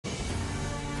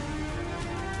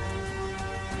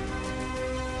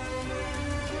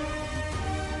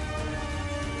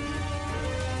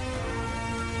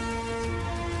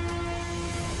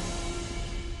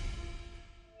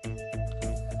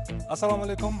Assalomu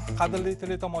alaykum, qadrli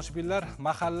teletomoshabinlar.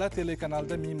 Mahalla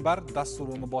telekanalida Minbar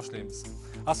dasturini boshlaymiz.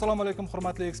 Assalomu alaykum,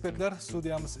 hurmatli ekspertlar,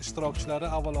 studiyamiz ishtirokchilari,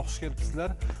 avvalo xush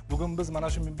kelibsizlar. Bugun biz mana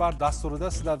shu Minbar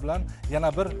dasturida sizlar bilan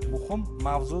yana bir muhim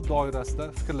mavzu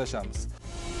doirasida fikrlashamiz.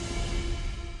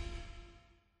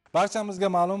 Barchamizga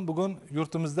ma'lum, bugun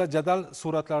yurtimizda jadal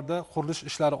sur'atlarda qurilish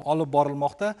ishlari olib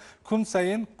borilmoqda. Kun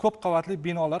sayin ko'p qavatli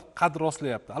binolar qad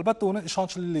rostlayapti. Albatta uni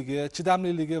ishonchliligi,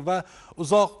 chidamliligi va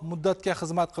uzoq muddatga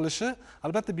xizmat qilishi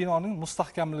albatta binoning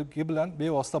mustahkamligi bilan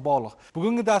bevosita bog'liq.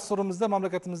 Bugungi dasturimizda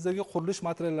mamlakatimizdagi qurilish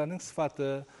materiallarining sifati,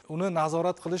 uni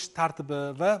nazorat qilish tartibi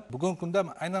va bugungi kunda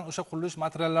aynan o'sha qurilish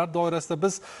materiallari doirasida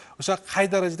biz o'sha qay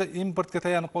darajada importga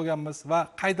tayanib qolganmiz va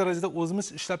qay darajada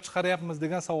o'zimiz ishlab chiqaryapmiz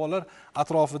degan savollar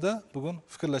atrofida bugun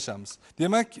fikrlashamiz.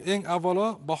 Demak, eng avvalo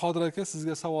Bahodir aka,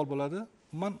 sizga savol bo'ladi.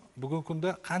 Umuman bugungi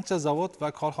kunda qancha zavod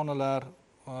va korxonalar,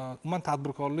 umuman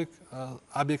tadbirkorlik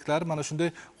obyektlari mana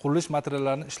shunday qurilish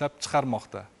materiallarini ishlab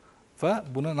chiqarmoqda va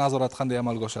buni nazorat qanday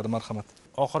amalga oshadi? Marhamat.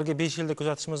 Oxirgi 5 yilda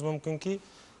kuzatishimiz mumkinki,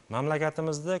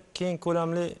 mamlakatimizda keng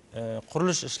ko'lamli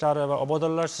qurilish ishlari va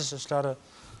obodonlashtirish ishlari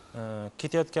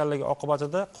ketayotganligi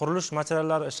oqibatida qurilish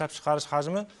materiallari ishlab chiqarish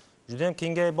hajmi juda ham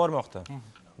kengayib bormoqda.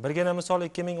 Birgina misol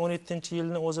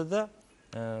 2017-yilning o'zida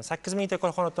 8000 ta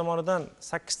korxona tomonidan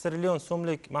 8 trillion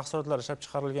so'mlik mahsulotlar ishlab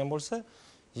chiqarilgan bo'lsa,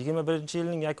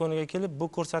 21-yilning yakuniga kelib bu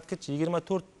ko'rsatkich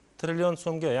 24 trillion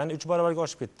so'mga, ya'ni 3 barobarga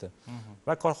oshib ketdi.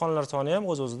 Va korxonalar soni ham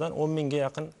o'z-o'zidan 10 mingga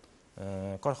yaqin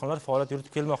korxonalar faoliyat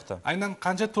yuritib kelmoqda. Aynan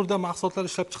qancha turda mahsulotlar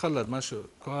ishlab chiqariladi mana shu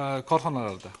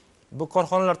korxonalarda? Bu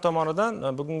korxonalar tomonidan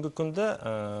bugungi kunda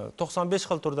 95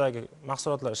 xil turdagi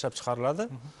mahsulotlar ishlab chiqariladi.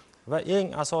 Va eng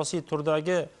asosiy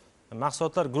turdagi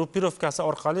mahsulotlar gruppirovkasi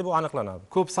orqali bu aniqlanadi.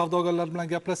 Ko'p savdogarlar bilan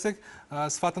gaplashsak,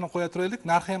 sifatini qo'ya turaylik,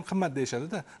 narxi ham qimmat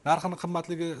deyishadi-da. Narxining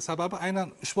qimmatligi sababi aynan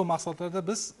ushbu mahsulotlarda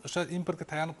biz o'sha importga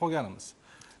tayanib qolganimiz.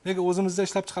 Nega o'zimizda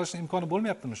ishlab chiqarishning imkoni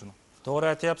bo'lmayaptimi shuni? To'g'ri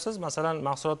aytyapsiz. Masalan,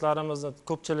 mahsulotlarimizning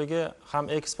ko'pchiligi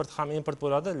ham eksport ham import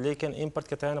bo'ladi, lekin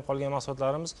importga tayanib qolgan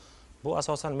mahsulotlarimiz bu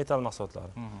asosan metal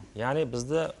mahsulotlari. Ya'ni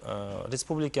bizda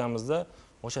respublikamizda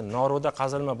o'sha noruda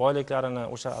qazilma boyliklarini,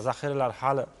 o'sha zaxiralar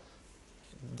hali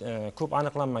ko'p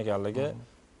aniqlanmaganligi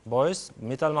bois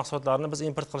metal mahsulotlarini biz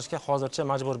import qilishga hozircha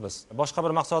majburmiz. Boshqa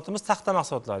bir mahsulotimiz taxta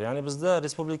mahsulotlar. Ya'ni bizda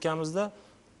respublikamizda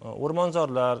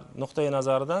o'rmonzorlar nuqtai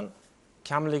nazaridan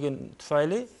kamligi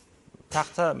tufayli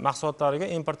taxta mahsulotlariga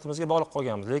importimizga bog'liq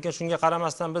qolganmiz. Lekin shunga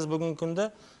qaramasdan biz bugungi kunda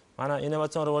mana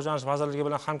Innovatsion rivojlanish vazirligi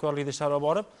bilan hamkorlikda ishlar olib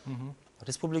borib,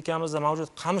 respublikamizda mavjud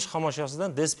qamish xomashiyosidan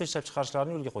DSP ishlab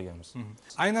chiqarishlarini yo'lga qo'yganmiz.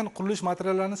 Aynan qurilish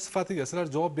materiallarining sifatiga sizlar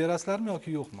javob berasizlarmi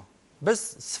yoki yo'qmi? Biz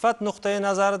sifat nuqtai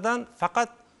nazaridan faqat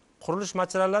qurilish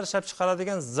materiallari ishlab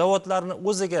chiqaradigan zavodlarning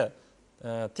o'ziga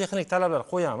texnik talablar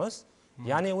qo'yamiz.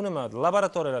 Ya'ni uni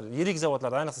laboratoriyalar, yirik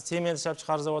zavodlarda, ayniqsa sement ishlab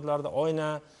chiqarish zavodlarida, oyna,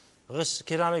 g'isht,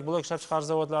 keramik blok ishlab chiqarish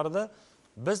zavodlarida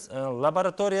biz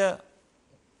laboratoriya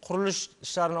qurilish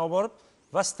ishlarini olib borib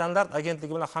va standart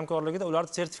agentligi bilan hamkorligida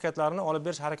ularning sertifikatlarini olib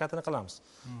berish harakatini qilamiz.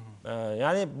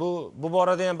 Ya'ni bu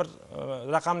borada ham bir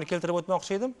raqamni keltirib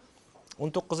o'tmoqchi edim.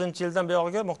 19-yildan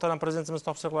buyog'iga muhtaram prezidentimiz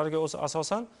topshiriqlariga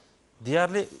asosan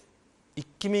deyarli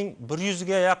 2100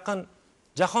 ga yaqin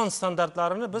jahon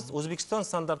standartlarini biz O'zbekiston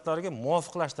standartlariga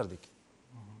muvofiqlashtirdik.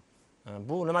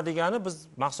 Bu nima degani? Biz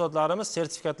mahsulotlarimiz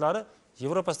sertifikatlari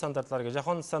Yevropa standartlariga,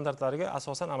 jahon standartlariga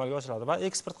asosan amalga oshiriladi va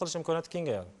eksport qilish imkoniyati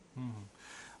kengayadi.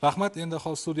 Rahmat. Endi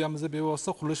hozir studiyamizda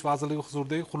bevosita Qurilish vazirligi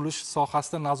huzuridagi qurilish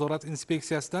sohasida nazorat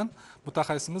inspeksiyasidan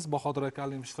mutaxassisimiz Bahodir aka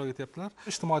ishtirok etyaptilar.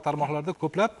 Ijtimoiy tarmoqlarda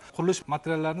ko'plab qurilish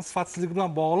materiallarining sifatsizligi bilan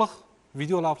bog'liq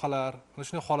video lavhalar, mana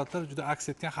shunday holatlar juda aks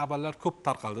etgan xabarlar ko'p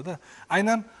tarqaldi-da.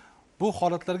 Aynan bu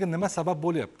holatlarga nima sabab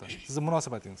bo'lyapti? Sizning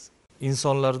munosabatingiz?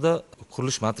 Insonlarda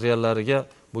qurilish materiallariga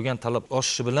bo'lgan talab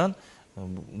oshishi bilan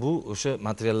bu o'sha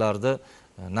materiallarda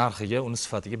narxiga, uni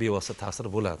sifatiga bevosita ta'sir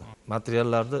bo'ladi.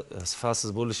 Materiallarda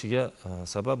sifatsiz bo'lishiga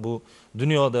sabab bu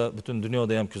dunyoda, butun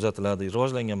dunyoda ham kuzatiladi,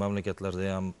 rivojlangan mamlakatlarda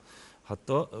ham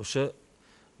hatto o'sha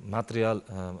material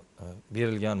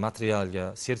berilgan materialga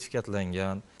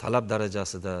sertifikatlangan, talab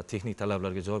darajasida, texnik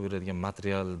talablarga javob beradigan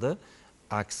materialda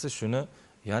aksi shuni,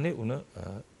 ya'ni uni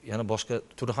yana boshqa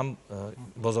turi ham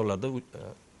bozorlarda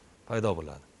paydo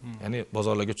bo'ladi. Ya'ni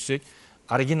bozorlarga tushsak,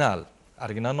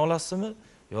 originalni olasizmi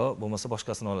yo bo'lmasa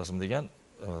boshqasini olasizmi degan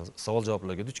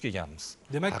savol-javoblarga duch kelganmiz.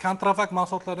 Demak, kontrafakt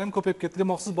mahsulotlar ham ko'payib ketdi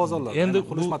demoqsiz bozorlarda. Endi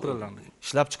qurilish materiallarini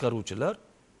ishlab chiqaruvchilar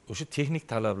o'sha texnik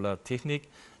talablar, texnik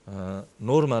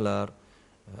normalar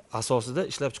asosida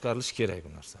ishlab chiqarilishi kerak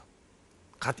bu narsa.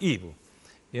 Qat'iy bu.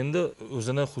 Endi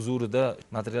o'zini huzurida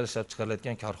material ishlab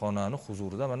chiqarilayotgan korxonaning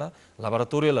huzurida mana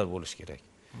laboratoriyalar bo'lishi kerak.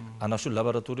 Ana shu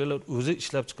laboratoriyalar o'zi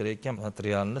ishlab chiqarayotgan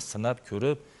materialni sinab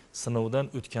ko'rib, sinovdan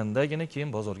o'tgandagina keyin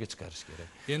bozorga chiqarish kerak.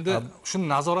 Endi shu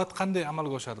nazorat qanday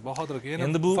amalga oshadi Bahodir aka?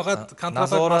 Endi bu faqat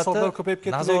kontrakt mahsulotlar ko'payib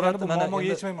ketdi degani bu muammoga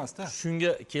yechim emasda.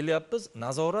 Shunga kelyapmiz.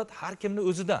 Nazorat har kimning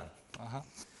o'zidan.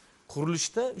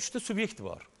 Qurilishda 3 ta subyekt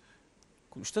bor.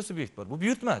 3 ta subyekt bor. Bu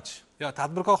buyurtmachi. Yo,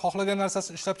 tadbirkor xohlagan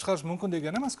narsasini ishlab chiqarish mumkin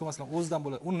degani emas-ku, masalan, o'zidan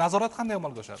bo'ladi. U nazorat qanday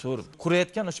amalga oshadi? To'g'ri.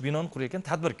 Qurayotgan, o'sha binoni qurayotgan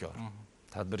tadbirkor.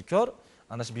 Tadbirkor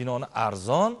ana shu binoni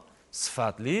arzon,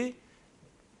 sifatli,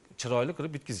 chiroyli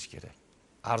qilib bitkizish kerak.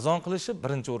 Arzon qilishi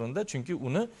birinchi o'rinda, chunki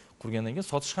uni qurgandan keyin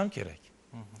sotish ham kerak.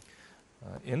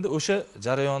 Endi o'sha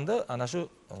jarayonda ana shu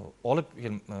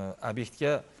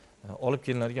obyektga olib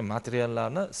kelinadigan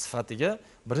materiallarni sifatiga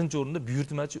birinchi o'rinda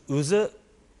buyurtmachi o'zi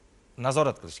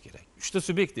nazorat qilish kerak. 3 ta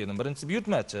subyekt dedim. Birinchisi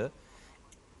buyurtmachi,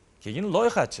 keyin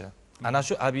loyihachi. Ana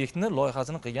shu obyektni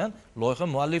loyihasini qilgan loyiha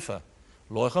muallifi.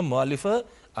 Loyiha muallifi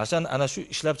ana shu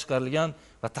ishlab chiqarilgan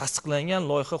va tasdiqlangan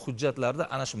loyiha hujjatlarida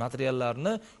ana shu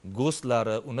materiallarni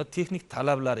go'stlari, uni texnik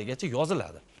talablarigacha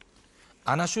yoziladi.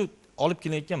 Ana shu olib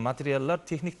kelinayotgan materiallar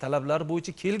texnik talablari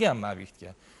bo'yicha kelganmi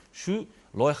obyektga? Shu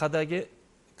loyihadagi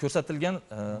ko'rsatilgan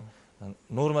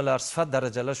normalar, sifat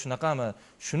darajalari shunaqami?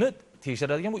 Shuni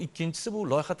tekshiradigan bu ikkinchisi bu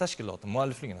loyiha tashkiloti,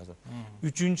 mualliflik nazorati.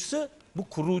 Uchinchisi bu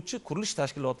quruvchi, qurilish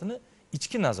tashkilotini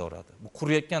ichki nazorati. Bu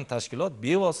qurayotgan tashkilot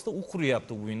bevosita u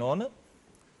quryapti bu binoni.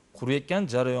 Qurayotgan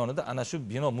jarayonida ana shu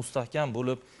bino mustahkam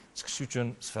bo'lib chiqish uchun,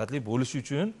 sifatli bo'lishi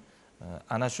uchun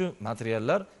ana shu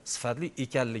materiallar sifatli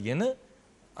ekanligini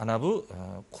ana bu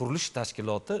qurilish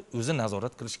tashkiloti o'zi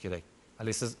nazorat qilish kerak.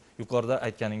 Hali siz yuqorida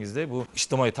aytganingizdek, bu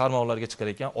ijtimoiy tarmoqlarga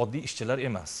chiqarayotgan oddiy ishchilar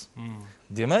emas.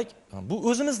 Demak, bu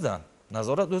o'zimizdan,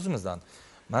 nazorat o'zimizdan.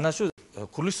 Mana shu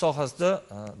qurilish sohasida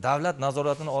davlat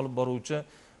nazoratini olib boruvchi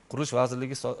Qurilish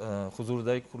vazirligi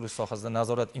huzuridagi qurilish sohasida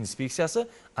nazorat inspeksiyasi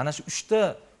ana shu 3 ta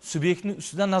subyektning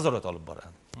ustidan nazorat olib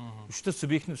boradi. 3 ta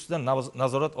subyektning ustidan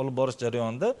nazorat olib borish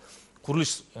jarayonida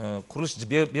qurilish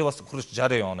bevosita qurilish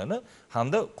jarayonini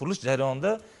hamda qurilish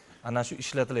jarayonida ana shu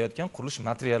ishlatilayotgan qurilish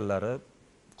materiallari,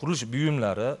 qurilish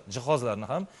buyumlari, jihozlarni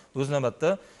ham o'z navbatda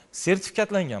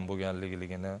sertifikatlangan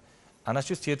bo'lganligini, ana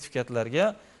shu sertifikatlarga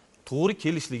to'g'ri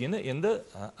kelishligini endi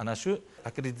ana shu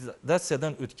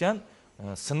akkreditatsiyadan o'tgan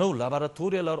sinov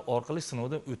laboratoriyalar orqali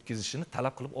sinovdan o'tkazishini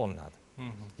talab qilib olinadi.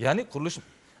 Ya'ni qurilish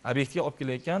obyektiga olib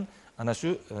kelayotgan ana shu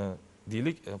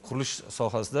deylik qurilish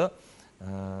sohasida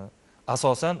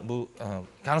asosan bu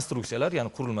konstruksiyalar,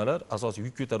 ya'ni qurilmalar, asosiy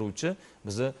yuk ko'taruvchi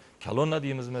bizni kolonna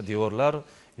deymizmi, devorlar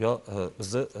yo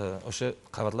bizni o'sha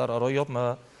qavatlar aro yopma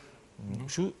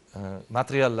shu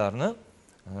materiallarni,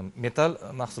 metal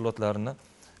mahsulotlarini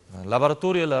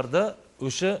laboratoriyalarda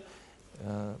o'sha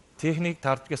texnik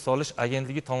tartibga solish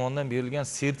agentligi tomonidan berilgan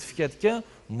sertifikatga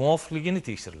muvofiqligini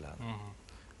tekshiriladi.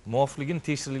 Muvofiqligini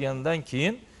tekshirilgandan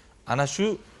keyin ana shu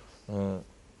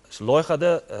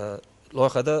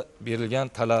loyihada berilgan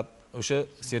talab, o'sha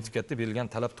sertifikatda berilgan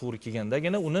talab to'g'ri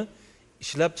kelgandagina uni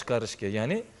ishlab chiqarishga,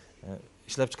 ya'ni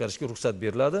ishlab chiqarishga ruxsat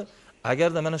beriladi.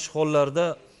 Agarda mana shu hollarda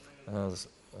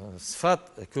sifat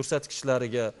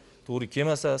ko'rsatkichlariga to'g'ri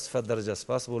kelmasa, sifat darajasi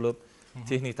past bo'lib,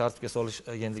 texnik tartibga solish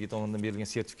agentligi tomonidan berilgan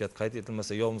sertifikat qayd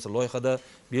etilmasa, yo bo'lmasa loyihada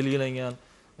belgilangan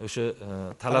o'sha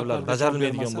talablar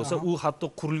bajarilmaydigan bo'lsa, u hatto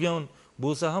qurilgan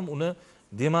bo'lsa ham uni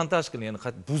demontaj qilib, ya'ni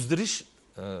buzdirish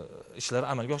ishlari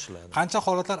amalga oshiriladi. Qancha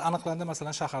holatlar aniqlandi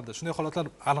masalan shaharda? Shunday holatlar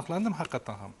aniqlandimi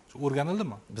haqiqatan ham?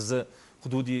 O'rganildimi? Bizni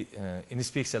hududiy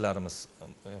inspeksiyalarimiz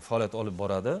faoliyat olib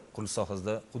boradi. Qurilish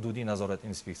sohasida hududiy nazorat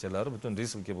inspeksiyalari butun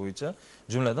respublika bo'yicha,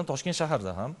 jumladan Toshkent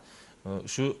shahrida ham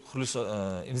shu qurilish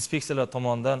inspeksiyalar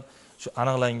tomonidan shu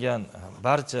aniqlangan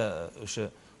barcha o'sha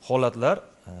holatlar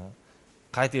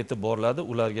qayd etib boriladi,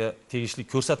 ularga tegishli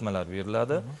ko'rsatmalar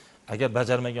beriladi. Agar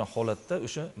bajarmagan holatda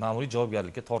o'sha ma'muriy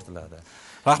javobgarlikka tortiladi.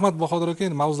 Rahmat Bahodir aka,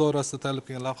 mavzu doirasida tayyorlab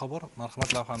kelgan lavha bor. Marhamat,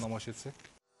 lavhani namoyish etsak.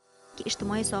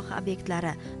 Ijtimoiy soha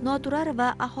obyektlari, noturar va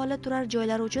aholi turar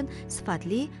joylari uchun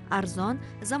sifatli, arzon,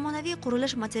 zamonaviy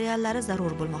qurilish materiallari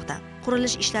zarur bo'lmoqda.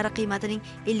 Qurilish ishlari qiymatining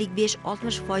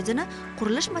 55-60%ni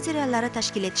qurilish materiallari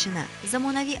tashkil etishini,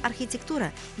 zamonaviy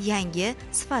arxitektura, yangi,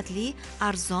 sifatli,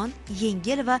 arzon,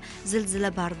 yengil va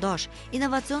zilzilabardosh,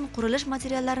 innovatsion qurilish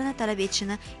materiallarini talab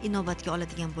etishini inobatga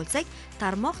oladigan bo'lsak,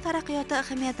 tarmoq taraqqiyoti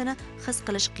ahamiyatini his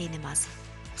qilish qiyin emas.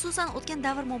 Xususan, o'tgan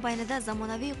davr mobaynida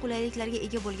zamonaviy qulayliklarga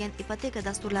ega bo'lgan ipoteka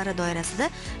dasturlari doirasida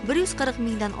 140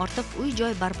 mingdan ortiq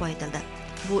uy-joy barpo etildi.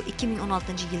 Bu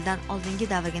 2016-yildan oldingi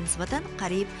davrga nisbatan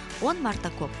qariyb 10 marta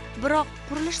ko'p. Biroq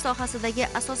qurilish sohasidagi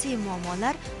asosiy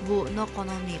muammolar bu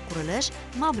noqonuniy qurilish,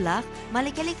 mablag',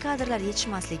 malakali kadrlar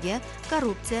yetishmasligi,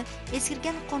 korrupsiya,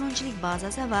 eskirgan qonunchilik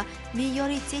bazasi va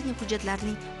me'yoriy texnik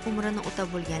hujjatlarning umrini o'tab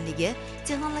bo'lganligi,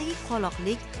 texnologik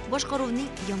qoloqlik, boshqaruvning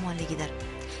yomonligidir.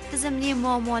 tizimli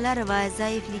muammolar va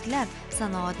zaifliklar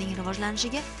sanoatning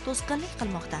rivojlanishiga to'sqinlik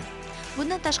qilmoqda.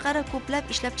 Bundan tashqari ko'plab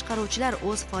ishlab chiqaruvchilar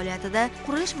o'z faoliyatida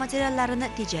qurilish materiallarini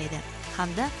tejaydi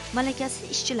hamda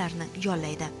malakasiz ishchilarni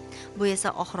yollaydi. Bu esa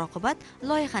oxir-oqibat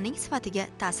loyihaning sifatiga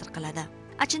ta'sir qiladi.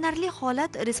 Achinarli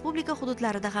holat respublika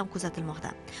hududlarida ham kuzatilmoqda.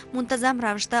 Muntazam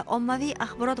ravishda ommaviy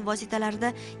axborot vositalarida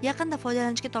yaqinda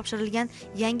foydalanishga topshirilgan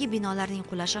yangi binolarning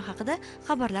qulashi haqida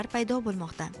xabarlar paydo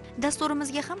bo'lmoqda.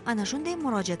 Dasturimizga ham ana shunday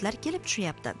murojaatlar kelib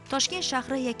tushyapti. Toshkent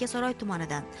shahri Yakkasaroy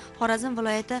tumanidan, Xorazm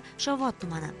viloyati Shovot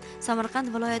tumani, Samarqand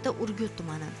viloyati Urgut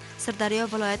tumani, Sirdaryo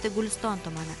viloyati Guliston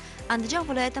tumani, Andijon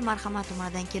viloyati Marhamat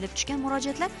tumanidan kelib tushgan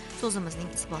murojaatlar so'zimizning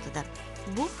isbotidir.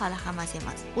 Bu hali hammasi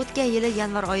emas. O'tgan yili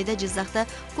yanvar oyida Jizzaxda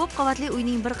ko'p qavatli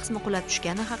uyning bir qismi qulab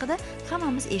tushgani haqida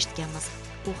hammamiz eshitganmiz.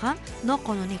 U ham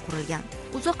noqonuniy qurilgan.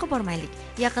 Uzoqqa bormaylik.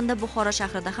 Yaqinda Buxoro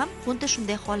shahrida ham xuddi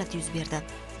shunday holat yuz berdi.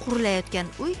 Qurilayotgan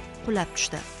uy qulab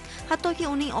tushdi. Hattoki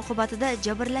uning oqibatida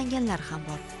jabrlanganlar ham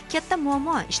bor. Katta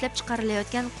muammo ishlab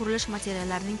chiqarilayotgan qurilish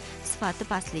materiallarining sifati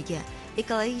pastligi,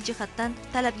 ekologik jihatdan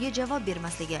talabga javob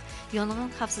bermasligi,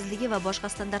 yong'in xavfsizligi va boshqa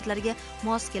standartlarga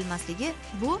mos kelmasligi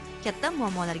bu katta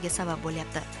muammolarga sabab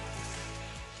bo'lyapti.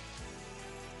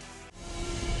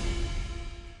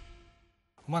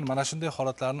 Mana shunday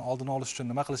holatlarni oldini olish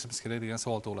uchun nima qilishimiz kerak degan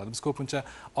savol tug'iladi. Biz ko'pincha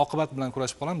oqibat bilan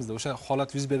kurashib qolamizda, o'sha holat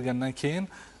yuz bergandan keyin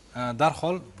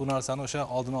darhol bu narsani o'sha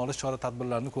oldini olish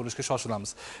chora-tadbirlarini ko'rishga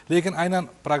shoshilamiz. Lekin aynan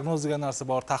prognoz degan narsa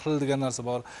bor, tahlil degan narsa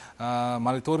bor,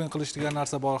 monitoring qilish degan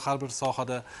narsa bor har bir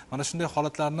sohada. Mana shunday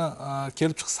holatlarni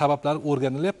kelib chiqish sabablari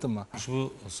o'rganilyaptimi? Ushbu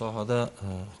sohada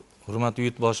hurmatli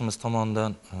yurtboshimiz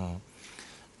tomonidan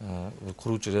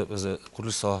quruvchilar o'zi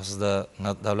qurilish sohasida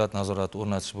davlat nazorati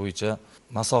o'rnatish bo'yicha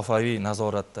masofaviy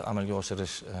nazoratni amalga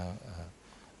oshirish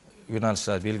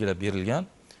yo'nalishlari belgilab berilgan.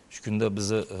 Shu kunda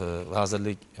bizni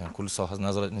vazirlik qurilish sohasi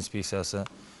nazorat inspeksiyasi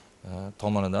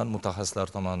tomonidan, mutaxassislar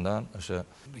tomonidan o'sha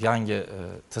yangi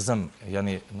tizim,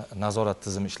 ya'ni nazorat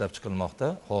tizimi ishlab chiqilmoqda.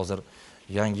 Hozir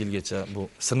yangi yilgacha bu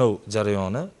sinov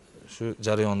jarayoni, shu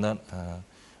jarayondan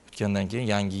o'tgandan keyin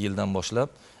yangi yildan boshlab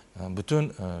butun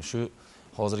shu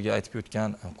hozirgi aytib o'tgan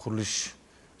qurilish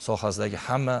sohasidagi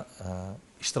hamma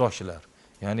ishtirokchilar,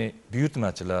 ya'ni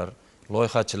buyurtmachilar,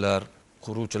 loyihachilar,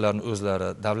 quruvchilarning o'zlari,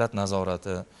 davlat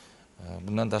nazorati,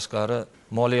 bundan tashqari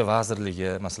Moliya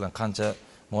vazirligi, masalan, qancha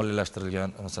moliyalashtirilgan,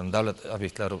 masalan, davlat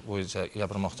obyektlari bo'yicha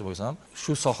gapirmoqchi bo'lsam,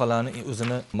 shu sohalarning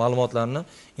o'zini ma'lumotlarini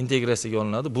integratsiyaga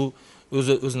olinadi. Bu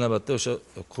o'z navbatda o'sha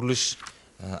qurilish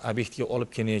obyektiga olib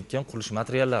kelayotgan qurilish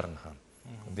materiallarini ham.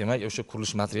 Demak, o'sha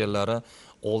qurilish materiallari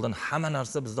oldin hamma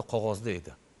narsa bizda qog'ozda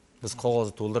edi. Biz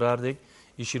qog'ozni to'ldirardik,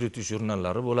 ish yuritish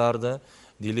jurnallari bo'lardi.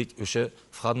 Deylik, o'sha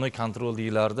vходной kontrol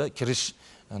deyilardi, kirish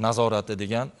nazorati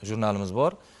degan jurnalimiz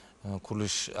bor.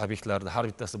 Qurilish obyektlarida har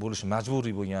bittasi bo'lishi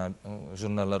majburiy bo'lgan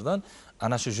jurnallardan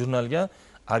ana shu jurnalga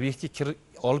obyektga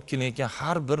olib kelayotgan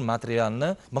har bir materialni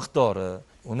miqdori,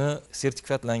 uni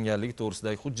sertifikatlanganligi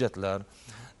to'g'risidagi hujjatlar,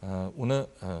 uni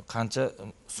qancha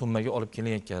summaga olib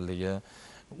kelayotganligi,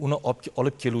 uni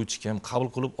olib keluvchi kim, qabul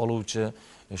qilib oluvchi,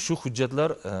 shu hujjatlar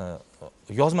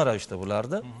yozma ravishda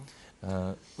bo'lardi.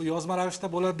 Bu yozma ravishda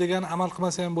bo'ladi degan, amal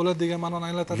qilmasa ham bo'ladi degan ma'noni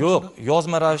anglatadi. Yo'q,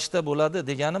 yozma ravishda bo'ladi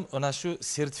deganim, ana shu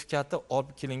sertifikati,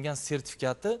 olib kelingan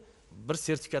sertifikati, bir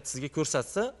sertifikat sizga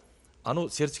ko'rsatsa, ana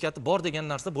sertifikati bor degan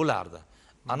narsa bo'lardi.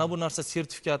 Ana bu narsa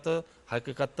sertifikati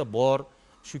haqiqatda bor,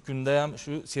 shu kunda ham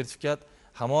shu sertifikat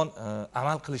hamon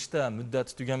amal qilishda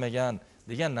muddati tugamagan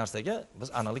degan narsaga biz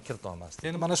aniqlik kirita olmasdik.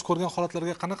 Endi mana shu ko'rgan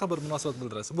holatlarga qanaqa bir munosabat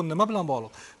bildirasiz? Bu nima bilan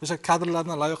bog'liq? O'sha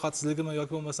kadrlarning layoqatsizligimi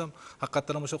yoki bo'lmasam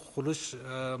haqiqatan ham o'sha qurilish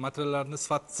materiallarini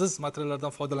sifatsiz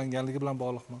materiallardan foydalanganligi bilan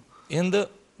bog'liqmi? Endi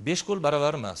 5 qo'l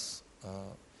baravar emas.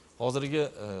 Hozirgi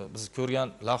biz ko'rgan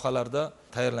lavhalarda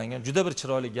tayyorlangan juda bir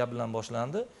chiroyli gap bilan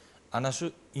boshlandi. Ana shu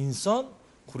inson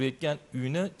qurayotgan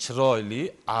uyni chiroyli,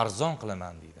 arzon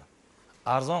qilaman deydi.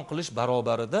 Arzon qilish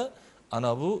barobarida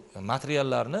ana bu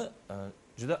materiallarni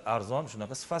juda arzon,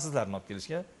 shunaqa sifatsizlarni olib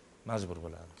kelishga majbur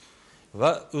bo'ladi.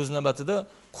 Va o'z navbatida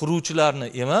quruvchilarni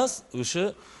emas, o'sha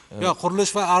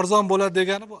qurilish va arzon bo'ladi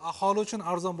degani bu aholi uchun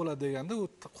arzon bo'ladi deganda, u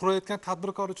qurayotgan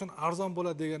tadbirkor uchun arzon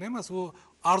bo'ladi degani emas, u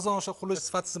arzon o'sha qurilish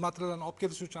sifatsiz materiallarni olib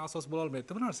kelish uchun asos bo'la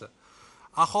olmaydi bu narsa.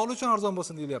 Aholi uchun arzon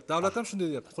bo'lsin deyilyapti. Davlat ham shunday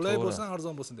deyapti. Qulay bo'lsin,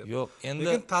 arzon bo'lsin deyapti. Yo'q, endi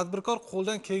lekin tadbirkor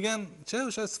qo'ldan kelgancha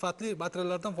o'sha sifatli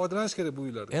materiallardan foydalanish kerak bu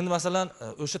uylarda. Endi masalan,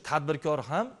 o'sha tadbirkor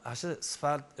ham o'sha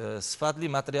sifatli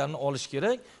materialni olish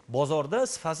kerak. Bozorda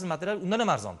sifatsiz material undan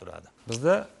ham arzon turadi.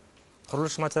 Bizda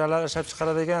qurilish materiallari ishlab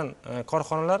chiqaradigan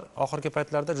korxonalar oxirgi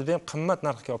paytlarda juda ham qimmat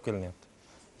narxga olib kelinyapti.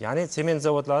 Ya'ni sement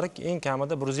zavodlari eng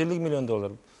kamida 150 million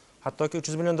dollar, hattoki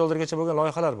 300 million dollargacha bo'lgan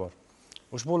loyihalar bor.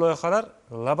 Ushbu loyihalar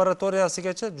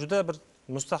laboratoriyasigacha juda bir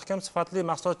mustahkam sifatli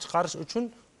mahsulot chiqarish uchun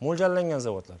mo'ljallangan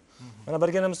zavodlar. Mana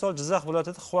birgina misol Jizzax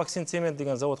viloyatida Huaksin sement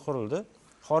degan zavod qurildi.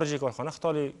 Xorijiy korxona,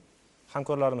 xitoylik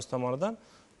hamkorlarimiz tomonidan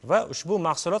va ushbu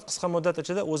mahsulot qisqa muddat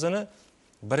ichida o'zini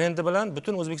brendi bilan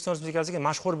butun O'zbekiston Respublikasiga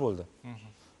mashhur bo'ldi.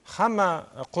 Hamma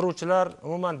quruvchilar,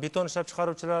 umuman beton ishlab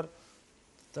chiqaruvchilar,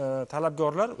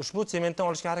 talabgorlar ushbu sementdan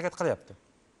olishga harakat qilyapti.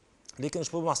 Lekin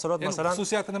ushbu mahsulot masalan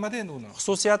xususiyati nimada endi uni?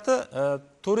 Xususiyati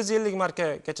 450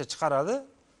 markagacha chiqaradi.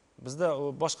 Bizda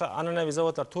boshqa an'anaviy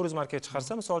zavodlar 400 markaga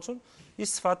chiqarsa, misol uchun,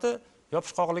 ish sifati,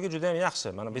 yopishqoqligi juda ham yaxshi.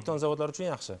 Mana beton zavodlar uchun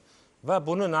yaxshi. Va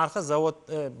buni narxi zavod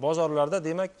bozorlarda,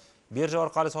 demak, birja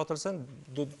orqali sotilsin,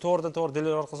 to'g'ridan-to'g'ri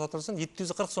diler orqali sotilsin,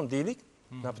 740 so'm deylik,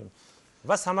 например.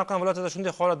 Va Samarqand viloyatida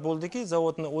shunday holat bo'ldiki,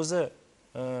 zavodni o'zi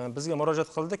bizga murojaat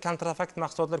qildi, kontrafakt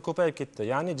mahsulotlar ko'payib ketdi.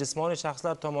 Ya'ni jismoniy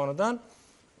shaxslar tomonidan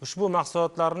ushbu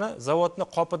mahsulotlarni zavodni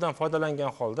qopidan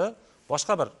foydalangan holda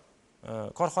boshqa bir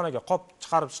korxonaga qop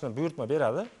chiqarishni buyurtma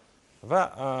beradi va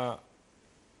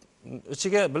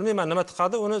ichiga bilmayman nima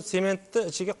tiqadi, uni sementni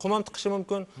ichiga qum ham tiqishi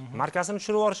mumkin, markasini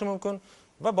tushirib yuborishi mumkin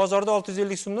va bozorda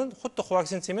 650 so'mdan xuddi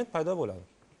Huaksin sement paydo bo'ladi.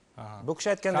 Bu kishi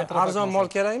aytganda arzon mol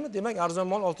kerakmi? Demak, arzon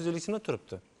mol 650 so'mdan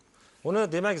turibdi. Uni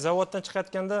demak zavoddan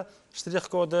chiqayotganda shtrix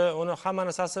kodi, uni hamma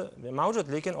narsasi mavjud,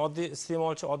 lekin oddiy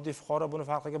iste'molchi, oddiy fuqaro buni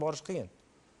farqiga borish qiyin.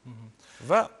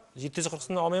 Va 740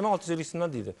 so'mdan olmayman, 650 so'mdan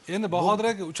deydi. Endi Bahodir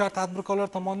aka, uchar tadbirkorlar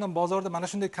tomonidan bozorda mana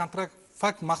shunday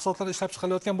kontrakt mahsulotlar ishlab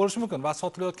chiqarilayotgan bo'lishi mumkin va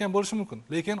sotilayotgan bo'lishi mumkin.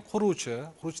 Lekin quruvchi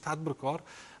tadbirkor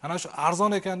ana shu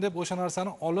arzon ekan deb o'sha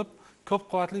narsani olib, ko'p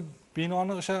qavatli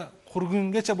binoni o'sha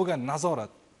qurgungacha bo'lgan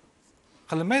nazorat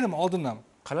qilinmaydimi oldindan?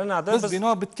 Qilinadi. Biz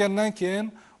bino bitgandan keyin,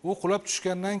 u qulab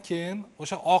tushgandan keyin,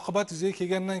 o'sha oqibat yuzaga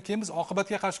kelgandan keyin biz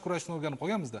oqibatga qarshi kurashishni o'rganib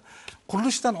qolganmiz-da.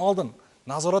 Qurilishdan oldin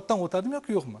nazoratdan o'tadimi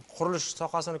yoki yo'qmi? Qurilish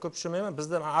sohasini ko'p tushunmayman.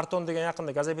 Bizda Arton degan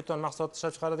yaqinda gazobeton mahsulot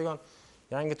ishlab chiqaradigan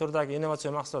yangi turdagi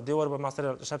innovatsion mahsulot, devor va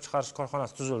material ishlab chiqarish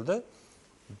korxonasi tuzildi.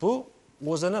 Bu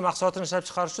o'zini mahsulotini ishlab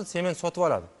chiqarish uchun sement sotib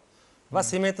oladi. Va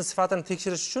sementning sifatini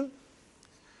tekshirish uchun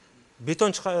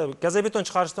gazobeton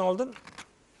chiqarishdan oldin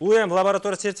u ham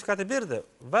laboratoriya sertifikati berdi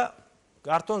va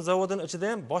Arton zavodining ichida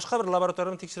ham boshqa bir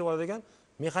laboratoriyani tekshirib oladigan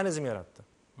mexanizm yaratdi.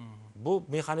 Bu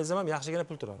mexanizm ham yaxshigina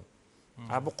pul turadi.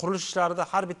 Bu qurilish ishlarida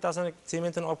har bittasini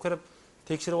sementini olib kirib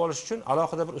tekshirib olish uchun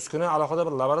alohida bir uskuna, alohida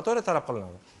bir laboratoriya talab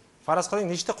qilinadi. Faraz qiling,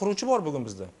 nechta quruvchi bor bugun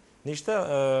bizda? Nechta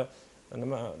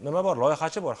nima bor?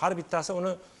 Loyihachi bor. Har bittasi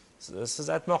uni siz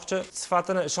aytmoqchi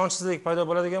sifatini ishonchsizlik paydo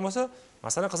bo'ladigan bo'lsa,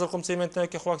 masalan, Qizilqum sementdan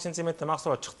yoki Huaksin sementdan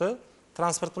mahsulot chiqdi,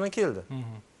 transport bilan keldi.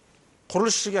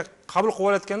 Qurilish ishiga qabul qilib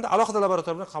olayotganda alohida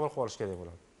laboratoriya bilan qabul qilib olish kerak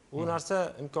bo'ladi. Bu narsa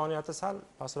imkoniyati sal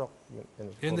pastroq.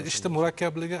 Endi ishda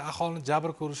murakkabligi aholini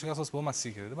jabr ko'rishiga asos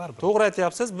bo'lmasligi kerak, baribir. To'g'ri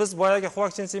aytyapsiz. Biz boyagi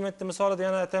Huaksin sementni misolida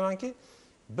yana aytamanki,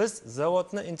 biz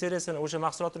zavodni interesini, o'sha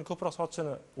mahsulotni ko'proq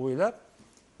sotishini o'ylab,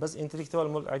 biz intellektual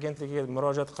mulk agentligiga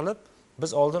murojaat qilib,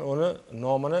 biz oldin uni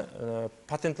nomini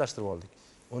patentlashtirib oldik.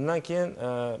 Undan keyin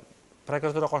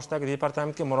prokuratura qoshidagi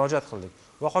departamentga murojaat qildik.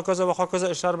 Va hokazo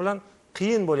ishlar bilan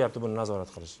qiyin bo'lyapti buni nazorat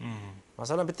qilish.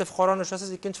 Masalan, bitta fuqaroni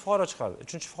ushlasangiz, ikkinchi fuqaro chiqadi.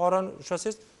 Uchinchi fuqaroni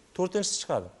ushlasangiz, to'rtinchisi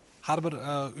chiqadi. Har bir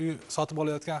uy sotib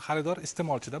olayotgan xaridor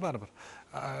iste'molchida baribir.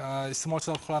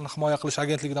 Iste'molchilar huquqlarini himoya qilish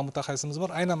agentligidan mutaxassisimiz bor.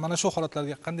 Aynan mana shu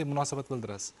holatlarga qanday munosabat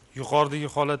bildirasiz? Yuqoridagi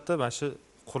holatda mana shu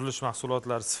qurilish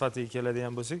mahsulotlari sifatiga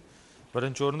keladigan bo'lsak,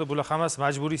 birinchi o'rinda bular hammasi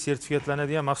majburiy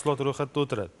sertifikatlanadigan mahsulot ro'yxatida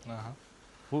o'tiradi.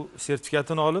 Bu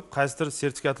sertifikatini olib, qaysidir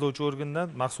sertifikatlovchi organdan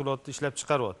mahsulotni ishlab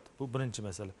chiqaryapti. Bu birinchi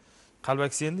masala.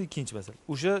 Qalbaki endi ikkinchi masala.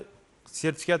 O'sha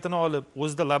sertifikatini olib,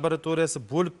 o'zida laboratoriyasi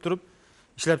bo'lib turib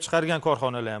ishlab chiqargan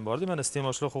korxonalar ham bordi. Mana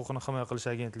iste'molchilar huquqini himoya qilish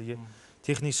agentligi,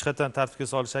 texnik jihatdan tartibga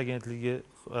solish agentligi,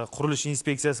 qurilish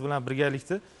inspeksiyasi bilan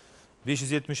birgalikda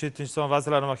 577-son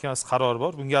Vazirlar Mahkamasi qarori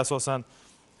bor. Bunga asosan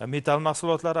metal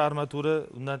mahsulotlari, armatura,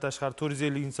 undan tashqari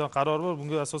 450-son qaror bor.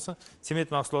 Bunga asosan sement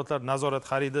mahsulotlari nazorat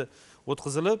xaridi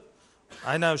o'tkazilib,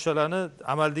 aynan o'shalarni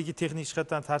amaldagi texnik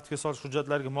jihatdan tartibga solish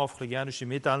hujjatlariga muvofiqligi, ya'ni o'sha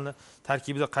metalni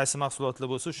tarkibida qaysi mahsulotlar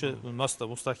bo'lsa, o'sha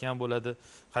mustahkam bo'ladi,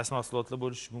 qaysi mahsulotlar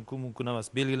bo'lishi mumkin emas,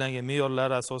 belgilangan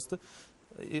me'yorlar asosida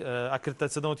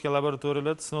akkreditatsiyadan o'tgan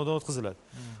laboratoriyalarda sinovdan o'tkaziladi.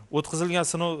 O'tkazilgan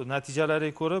sinov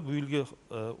natijalariga ko'ra bu yilgi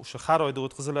o'sha har oyda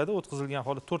o'tkaziladi. O'tkazilgan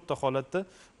holat 4 ta holatda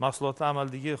mahsulotlar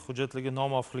amaldagi hujjatlarga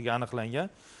nomuvofiqligi aniqlangan.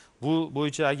 Bu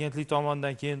bo'yicha agentlik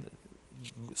tomonidan keyin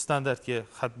standartga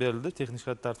xat berildi, texnik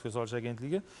jihatdan tartibga solish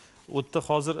agentligi. U yerda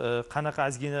hozir qanaqa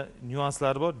ozgina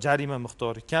nyuanslari bor, jarima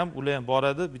miqdori kam, ular ham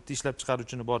boradi, bitta ishlab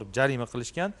chiqaruvchini borib jarima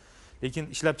qilishgan,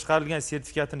 lekin ishlab chiqarilgan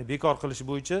sertifikatini bekor qilish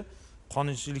bo'yicha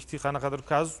qonunchilikda qanaqadir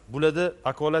kazus bularda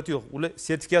vakolat yo'q. Ular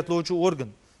sertifikatlovchi organ.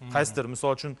 Qaysidir,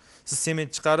 misol uchun siz sement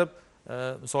chiqarib,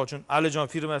 misol uchun Alijon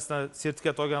firmasidan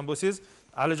sertifikat olgan bo'lsangiz,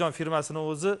 Alijon firmasini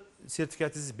o'zi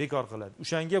sertifikatingizni bekor qiladi.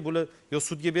 O'shanga bular yo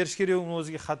sudga berish kerak, uni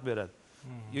o'ziga xat beradi.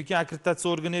 Yoki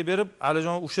akkreditatsiya organiga berib,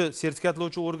 Alijon o'sha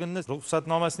sertifikatlovchi organning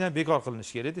ruxsatnomasini ham bekor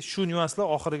qilinishi kerak edi. Shu nyuanslar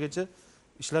oxirigacha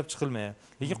ishlab chiqilmagan.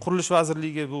 Lekin Qurilish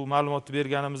vazirligiga bu ma'lumotni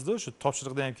berganimizda o'sha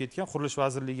topshiriqdan ham ketgan, Qurilish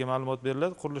vazirligiga ma'lumot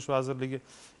beriladi. Qurilish vazirligi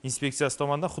inspeksiyasi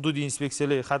tomonidan hududiy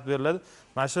inspeksiyalarga xat beriladi.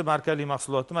 Mana shu markali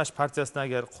mahsulotni mana shu partiyasidan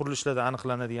agar qurilishlarda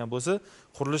aniqlanadigan bo'lsa,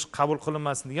 qurilish qabul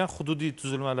qilinmasin degan hududiy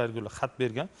tuzilmalarga xat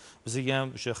bergan. Bizga ham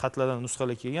o'sha xatlardan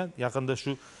nusxalar kelgan. Yaqinda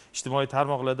shu ijtimoiy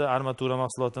tarmoqlarda armatura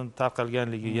mahsulotining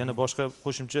tarqalganligi, yana boshqa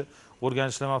qo'shimcha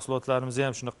o'rganishlar mahsulotlarimiz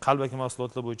ham shuna qalbaki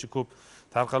mahsulotlar bo'yicha ko'p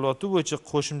tarqalyapti. Bo'yicha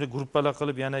qo'shimcha gruppalar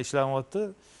qilib yana ishlanyapti.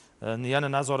 Yana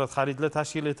nazorat xaridlar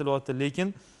tashkil etilyapti. Lekin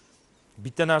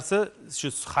bitta narsa, shu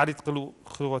xarid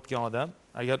qilayotgan odam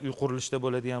agar uy qurilishida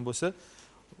bo'ladigan bo'lsa,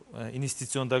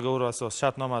 investitsion dogovor asosida,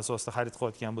 shartnoma asosida xarid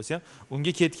qilayotgan bo'lsa ham,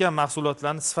 unga ketgan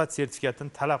mahsulotlarning sifat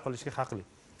sertifikatini talab qilishga haqli.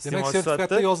 Demak,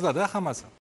 sertifikatda yoziladi hammasi.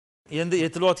 Endi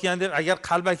aytilayotgandek, agar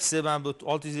qalbakisi mana bu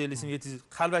 650 so'm 700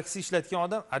 qalbakisi ishlatgan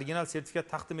odam original sertifikat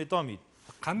taqdim eta olmaydi.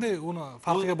 Qanday uni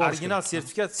farqiga borish? Original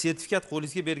sertifikat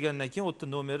qo'lingizga bergandan keyin o'tda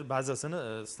nomer bazasini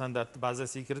standartni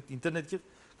bazasiga kirib, internetga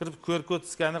kirib QR kod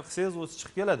skaner qilsangiz o'zi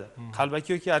chiqib keladi. Qalbaki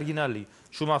yoki originalligi.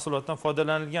 Shu mahsulotdan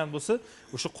foydalanilgan bo'lsa,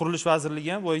 o'sha Qurilish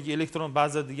vazirligi ham boyagi elektron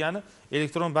baza degani,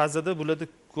 elektron bazada bularda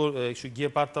shu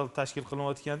G-portal tashkil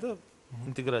qilinayotganda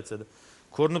integratsiyada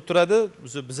ko'rinib turadi.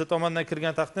 Bizga tomonidan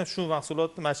kirgan taqdirda shu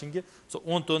mahsulotni mashinga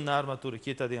 10 tonna armatura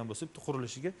ketadigan bo'lsa, bitta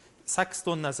qurilishiga 8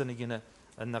 tonnasinigina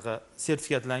anaqa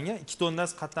sertifikatlangan, 2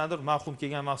 tonnasi qat'andir mahrum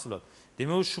kelgan mahsulot.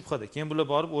 Demak, u shubhada. Keyin bular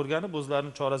borib o'rganib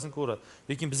o'zlarining chorasini ko'radi.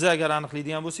 Lekin biz agar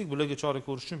aniqlaydigan bo'lsak, bularga chora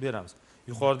ko'rish uchun beramiz.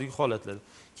 Yuqoridagi holatlarda.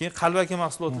 Keyin qalbaki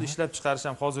mahsulotlar ishlab chiqarish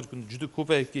ham hozirgi kunda juda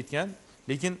ko'payib ketgan,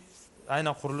 lekin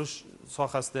aynan qurilish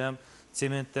sohasida ham,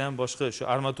 sementda ham boshqa shu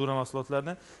armatura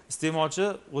mahsulotlarni iste'molchi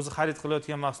o'zi xarid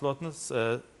qilayotgan mahsulotni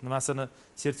nimasini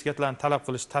sertifikatlarni talab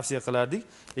qilish tavsiya qilardik.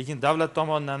 Lekin davlat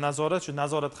tomonidan nazorat, shu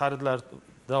nazorat xaridlar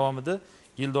davomida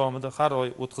yil davomida har oy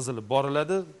o'tkazilib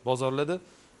boriladi, bozorlarda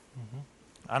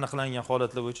aniqlangan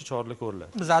holatlar bo'yicha choralar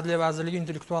ko'riladi. Biz Adliya vazirligi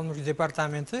intellektual mulk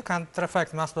departamenti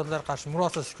kontrafakt mahsulotlar qarshi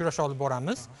murosasiz kurash olib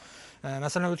boramiz.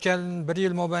 Masalan, o'tgan 1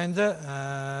 yil mobaynida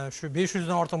shu 500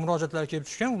 dan ortiq murojaatlar kelib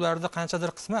tushgan. Ularda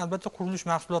qanchadir qismi albatta qurilish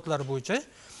mahsulotlari bo'yicha.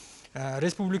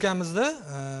 Respublikamizda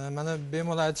mana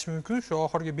bemalol aytish mumkin, shu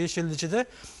oxirgi 5 yil ichida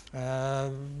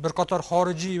bir qator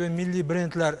xorijiy va milliy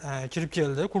brendlar kirib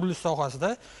keldi qurilish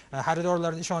sohasida,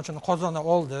 xaridorlarning ishonchini qozona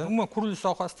oldi. Umuman qurilish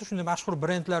sohasida shunday mashhur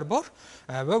brendlar bor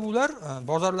va ular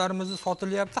bozorlarimizda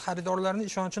sotilyapti, xaridorlarning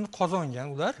ishonchini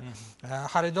qozongan ular.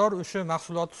 Xaridor o'sha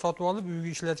mahsulotni sotib olib uyga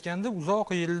ishlatganda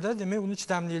uzoq yilda, demak, uni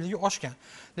chidamliligi oshgan.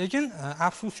 Lekin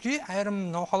afsuski,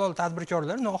 ayrim nohalol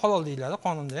tadbirkorlar, nohalol deyiladi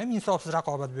qonunda ham, insofsiz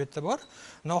raqobat bu yerda bor.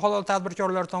 Nohalol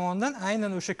tadbirkorlar tomonidan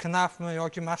aynan o'sha knafmi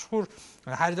yoki mashhur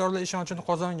xaridorlar ishonchini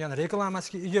qozongan,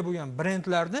 reklamasiga ega bo'lgan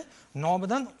brendlarni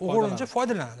nomidan o'g'rincha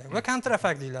foydalanadi va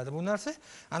kontrafakt deyiladi. Bu narsa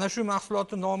ana shu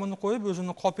mahsulotning nomini qo'yib,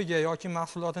 o'zini qopiga yoki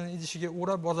mahsulotining idishiga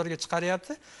o'rab bozorga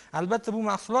chiqaryapti. Albatta bu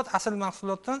mahsulot asl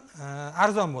mahsulotdan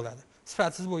arzon bo'ladi.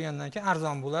 Sifatsiz bo'lgandan keyin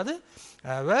arzon bo'ladi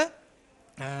va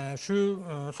shu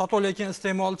sotib olayotgan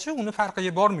iste'molchi uni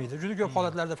farqiga bormaydi. Juda ko'p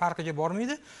holatlarda farqiga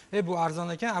bormaydi. Bu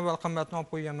arzon ekan, avval qimmatni olib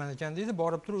qo'yganman ekan deydi.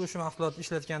 Borib turib o'sha mahsulotni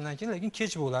ishlatgandan keyin lekin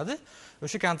kech bo'ladi.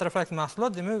 O'sha kontrafakt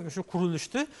mahsulot, demak, o'sha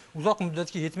qurilishni uzoq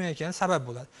muddatga yetmayotgani sabab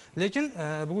bo'ladi. Lekin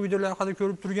bu videolavhada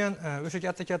ko'rib turgan o'sha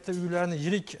katta-katta uylarni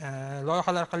yirik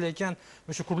loyihalar qilayotgan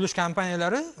o'sha qurilish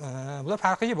kompaniyalari bular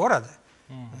farqiga boradi.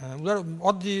 Ular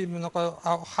oddiy bunaqa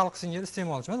xalq singari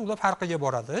iste'molchi emas, ular farqiga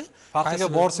boradi. Farqiga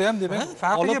borsa ham, demak,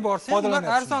 farqiga borsa ham ular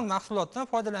arzon mahsulotdan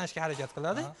foydalanishga harakat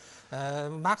qiladi.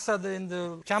 Maqsadi endi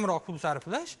kamroq pul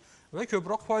sarflash va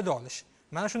ko'proq foyda olish.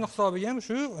 Mana shuni hisobiga ham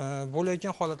shu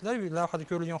bo'layotgan holatlar, lavhada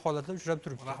ko'rilgan holatlar uchrab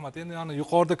turibdi. Rahmat. Endi yani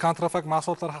yuqorida kontrafakt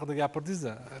mahsulotlar haqida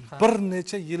gapirdingiz-da. Bir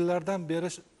necha yillardan beri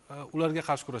ularga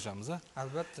qarshi kurashamiz.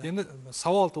 Albatta. Endi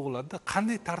savol tug'iladi-da,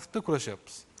 qanday tartibda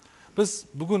kurashyapmiz? Biz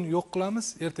bugun yo'q qilamiz,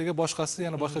 ertaga boshqasi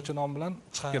yana boshqacha nom bilan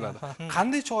chiqib keladi.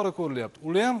 Qanday chora ko'rilyapti?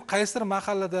 Ular ham qaysidir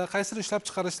mahallada, qaysidir ishlab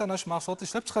chiqarishda ana shu mahsulotni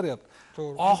ishlab chiqaryapti.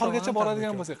 Oxirgacha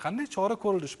boradigan bo'lsa, qanday chora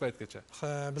ko'rildi shu paytgacha?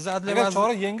 Biz adliya agar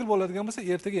chora yengil bo'ladigan bo'lsa,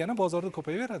 ertaga yana bozorda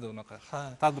ko'payaveradi unaqa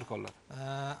tadbirkorlar.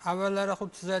 Avvallari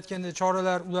xuddi siz aytgandek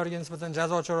choralar, ularga nisbatan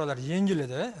jazo choralari yengil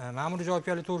edi. Ma'muriy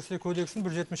javobgarlik to'g'risidagi kodeksning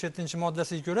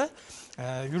 177-moddasiga ko'ra,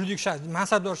 yuridik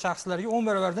mansabdor shaxslarga 10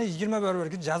 barobardan 20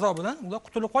 barobarga jazo bilan ular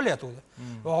qutulib qolyapti.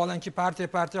 Vaholanki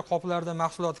partiya qoplarda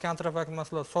mahsulot, kontrafakt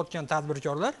mahsulot sotgan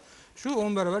tadbirkorlar shu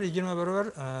 10 barobar, 20 barobar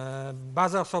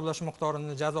baza hisoblash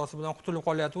miqdorini jazosi bilan qutulib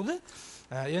qolyapti.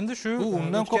 Endi shu u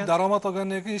undan ko'p daromad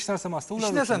olgandan keyin hech narsa emas-da ular.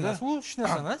 Hech narsa emas, u hech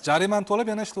narsa emas. Jarimani to'lab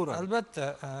yana ishlayveradi. Albatta,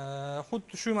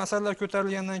 xuddi shu masalalar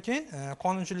ko'tarilgandan keyin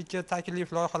qonunchilikka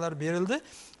taklif loyihalar berildi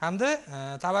hamda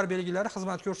tovar belgilari,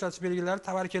 xizmat ko'rsatish belgilari,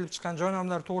 tovar kelib chiqqan joy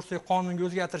nomlari to'g'risidagi qonunga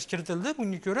o'zgartirish kiritildi.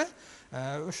 Bunga ko'ra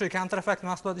o'sha kontrafakt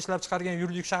mahsulot ishlab chiqargan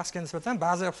yuridik shaxsga nisbatan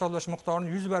baza hisoblash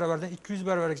miqdorini 100 baravardan 200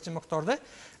 baravargacha miqdorda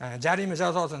jarima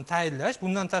jazosini tayinlash.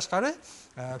 Bundan tashqari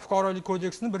fuqarolik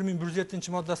kodeksining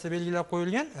 1107-moddasida belgilab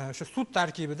qo'yilgan o'sha sud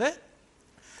tarkibida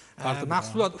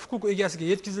mahsulot huquq egasiga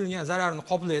yetkazilgan zararni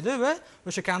qoplaydi va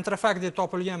o'sha kontrafakt deb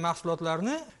topilgan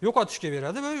mahsulotlarni yo'qotishga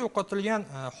beradi va yo'qotilgan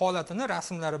holatini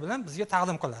rasmlari bilan bizga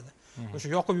taqdim qiladi. O'sha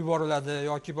yoqib yuboriladi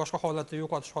yoki boshqa holatda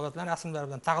yo'qotish holatlarini rasmlari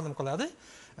bilan taqdim qiladi.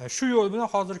 Shu yo'l bilan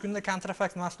hozirgi kunda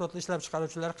kontrafakt mahsulotlar ishlab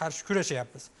chiqaruvchilar qarshi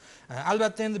kurashyapmiz.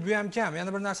 Albatta endi bu ham kam.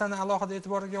 Yana bir narsani alohida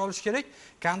e'tiborga olish kerak.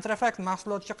 Kontrafakt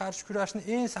mahsulotga qarshi kurashning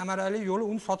eng samarali yo'li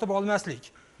uni sotib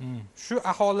olmaslik. Shu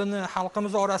aholini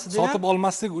xalqimiz orasida sotib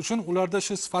olmaslik uchun ularda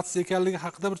shu sifatsiz ekanligi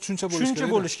haqida bir tushuncha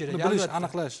bo'lishi kerak. Bilish,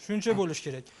 aniqlash. Tushuncha bo'lishi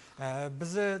kerak.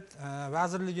 Bizni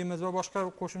vazirligimiz va boshqa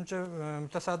qo'shimcha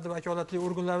mutasaddi vakolatli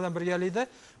organlardan birgalikda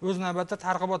o'z navbatda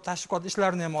targ'ibot tashviqot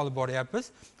ishlarini ham olib boryapmiz.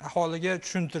 Aholiga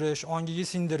tushuntirish, ongiga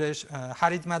singdirish,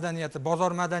 xarid madaniyati,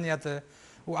 bozor madaniyati,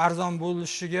 u arzon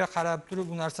bo'lishiga qarab turib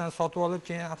bu narsani sotib olib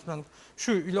keyin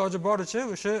shu iloji boricha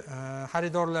o'sha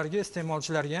xaridorlarga,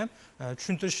 iste'molchilarga ham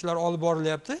tushuntirishlar olib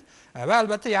borilyapti va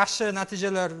albatta yaxshi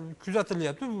natijalar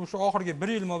kuzatilyapti. Shu oxirgi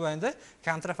 1 yil mobaynida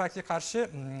kontrafaktga qarshi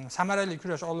samarali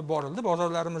kurash olib borildi.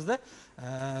 Bozorlarimizda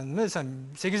nima desam,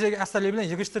 8 astalik bilan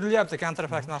yig'ishtirilyapti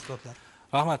kontrafakt mahsulotlar.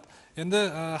 Rahmat. Endi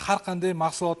har qanday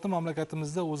mahsulotni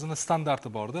mamlakatimizda o'zini standarti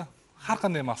bor-da. Har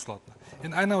qanday mahsulotni.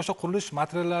 Endi aynan o'sha qurilish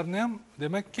materiallarini ham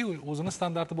demakki o'zini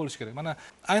standarti bo'lishi kerak.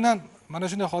 Aynan mana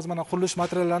shunday hozir qurilish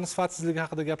materiallarining sifatsizligi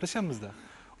haqida gaplashamizda.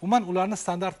 Umuman ularning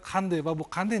standart qanday va bu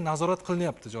qanday nazorat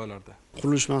qilinyapti joylarda?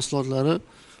 Qurilish mahsulotlari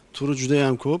turi juda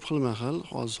ham ko'p, xilma-xil.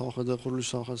 Hozir sohada, qurilish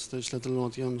sohasida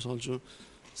ishlatilayotgan, misol uchun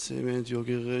sement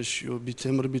yoki g'ish yoki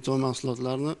temir beton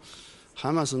mahsulotlarini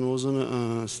hammasini o'zini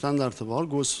standarti bor.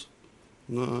 Go's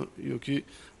yoki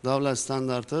davlat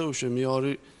standarti, o'sha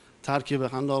me'yoriy tarkibi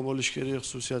qanday bo'lishi kerak,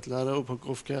 xususiyatlari,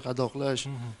 upakovka, qadoqlash,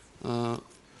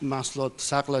 mahsulotni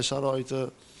saqlash sharoiti,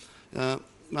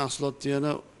 mahsulotni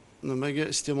yana nimaga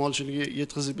iste'molchiga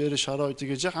yetkazib berish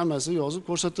sharoitigacha hammasi yozib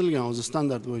ko'rsatilgan o'zi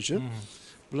standart bo'yicha.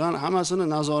 Bularning hammasini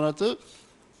nazorati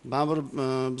baribir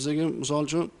bizga misol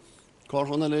uchun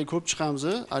korxonalarga ko'p chiqamiz,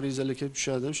 arizalar kelib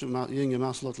tushadi, shu yangi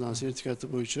mahsulotlarning sertifikati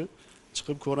bo'yicha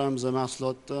chiqib ko'ramiz,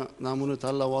 mahsulotni namuna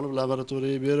tanlab olib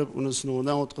laboratoriyaga berib, uni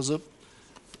sinovdan o'tkazib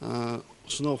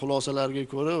sinov xulosalariga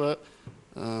ko'ra va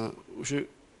o'sha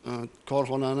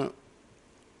korxonani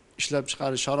ishlab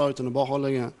chiqarish sharoitini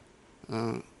baholagan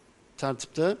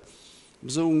tartibda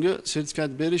biz unga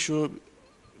sertifikat berish va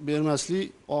bermaslik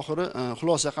oxiri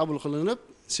xulosa qabul qilinib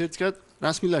sertifikat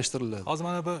rasmiylashtiriladi. Hozir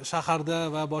mana bu shaharda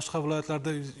va boshqa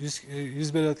viloyatlarda yuz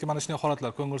berayotgan mana shunday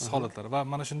holatlar, ko'ngilsiz holatlar va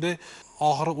mana shunday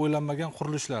oxiri o'ylanmagan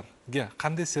qurilishlarga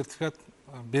qanday sertifikat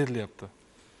berilyapti?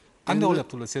 Qanday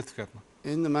olyapti ular sertifikatni?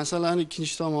 Endi masalaning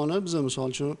ikkinchi tomoni, biz misol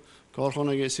uchun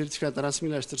korxonaga sertifikat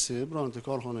rasmiylashtirsak, bironta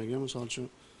korxonaga misol uchun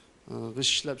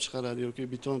g'ish ishlab chiqaradi yoki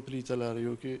beton plitalari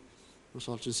yoki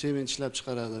misol uchun sement ishlab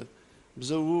chiqaradi. Biz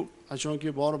u qachonki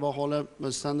borib baholab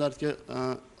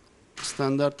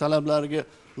standart talablariga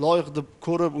loyiq deb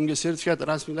ko'rib unga sertifikat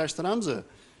rasmiylashtiramiz.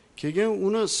 Keyin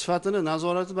uni sifatini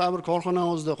nazorati baribir korxona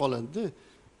o'zida qoladi-da.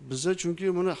 Biz chunki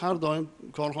buni har doim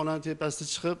korxonaning tepasida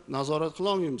chiqib nazorat qila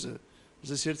olmaymiz. Biz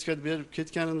sertifikat berib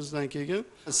ketganimizdan keyin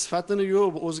sifatini yo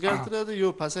o'zgartiradi, yo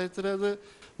pasaytiradi.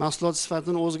 Mahsulot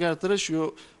sifatini o'zgartirish yo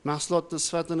mahsulotning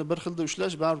sifatini bir xilda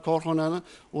ushlash baribir korxonani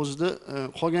o'zida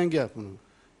qolgan gap buni.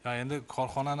 Ya endi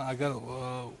korxonani agar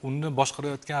uni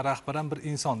boshqarayotgan rahbar ham bir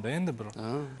insonda endi bir.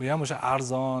 Bu ham o'sha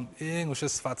arzon, eng o'sha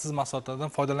sifatsiz mahsulotlardan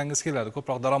foydalangansiz keladi,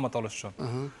 ko'proq daromad olish uchun.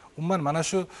 Umuman mana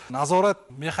shu nazorat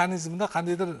mexanizmida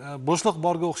qandaydir bo'shliq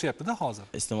borga o'xshayapti-da hozir.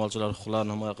 Iste'molchilar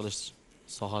huquqlarini himoya qilish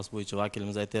sohasi bo'yicha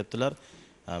vakilimiz aytayaptilar.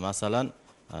 Masalan,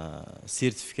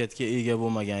 sertifikatga ega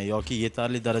bo'lmagan yoki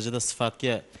yetarli darajada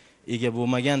sifatga ega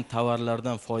bo'lmagan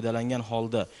tovarlardan foydalangan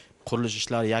holda qurilish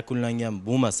ishlari yakunlangan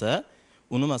bo'lmasa,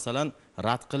 uni masalan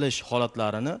rad qilish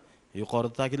holatlarini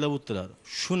yuqorida ta'kidlab o'tdilar.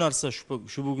 Shu narsa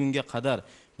shu bugunga qadar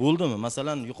bo'ldimi?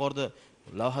 Masalan, yuqorida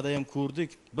lavhada ham ko'rdik,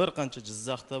 bir qancha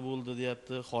Jizzaxda bo'ldi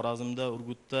deyapti, Xorazmda,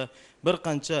 Urgutda, bir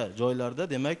qancha joylarda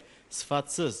demak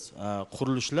sifatsiz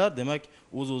qurilishlar demak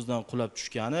o'z-o'zidan qulab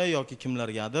tushgani yoki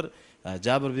kimlargadir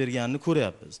jabr berganini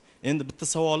ko'ryapmiz. Endi bitta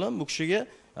savolim bu kishiga,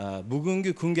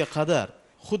 bugungi kunga qadar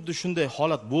xuddi shunday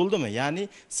holat bo'ldimi? Ya'ni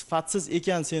sifatsiz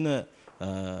ekan seni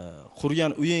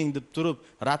qurgan uying deb turib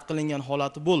rad qilingan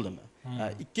holati bo'ldimi?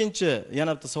 Ikkinchi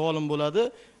yana bitta savolim bo'ladi.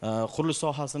 Qurilish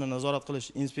sohasini nazorat qilish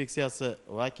inspeksiyasi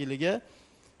vakiliga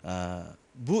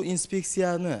bu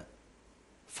inspeksiyani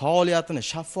faoliyatini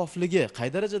shaffofligi qay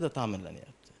darajada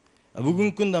ta'minlanyapti?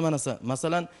 Bugungi kunda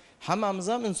masalan hammamiz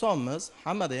ham insonmiz,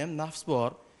 hammada ham nafs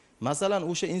bor. Masalan,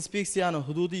 o'sha inspeksiyani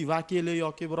hududiy vakili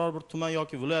yoki biror bir tuman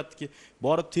yoki viloyatga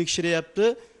borib tekshiryapti,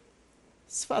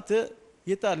 sifati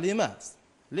yetarli emas.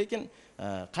 Lekin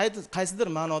qaysidir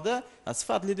ma'noda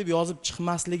sifatli deb yozib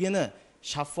chiqmasligini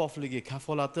shaffofligi,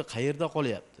 kafolati qayerda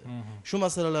qolyapti? Shu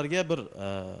masalalarga bir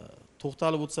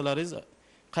to'xtalib o'tsalaringiz,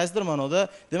 qaysidir ma'noda,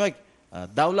 demak,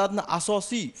 davlatning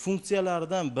asosiy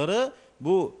funksiyalaridan biri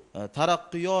bu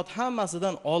taraqqiyot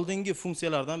hammasidan oldingi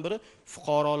funksiyalardan biri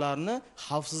fuqarolarni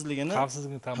xavfsizligini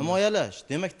himoyalash,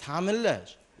 demak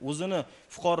ta'minlash. O'zini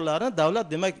fuqarolarini davlat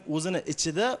demak o'zini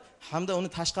ichida hamda uni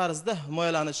tashqarisida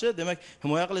himoyalanishi, demak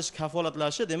himoya qilish,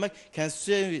 kafolatlashi demak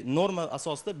konstitutsiyaviy norma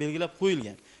asosida belgilab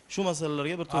qo'yilgan. Shu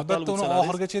masalalarga bir to'xtalib o'tsalaringiz. Albatta uni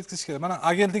oxirigacha yetkazish kerak. Mana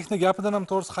agentlikning gapidan ham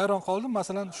to'g'risi hayron qoldim.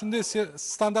 Masalan, shunday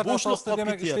standart asosida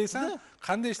demak ishlaysan,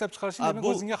 qanday ishlab chiqarishing demak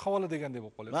o'zingga havola degandek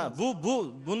bo'lib qolyapti.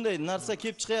 Bunday narsa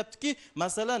kelib chiqyaptiki,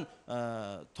 masalan,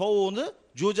 tovuqni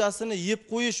jo'jasini yeb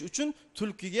qo'yish uchun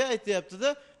tulkiga aytayapti-da,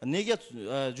 nega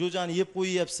jo'jani yeb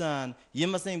qo'yapsan,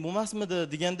 yemasang bo'lmasmidi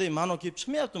deganday ma'no kelib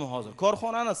chiqmayaptimi hozir?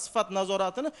 Korxonani sifat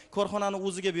nazoratini korxonani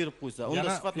o'ziga berib qo'ysa, unda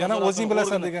sifat yana o'zing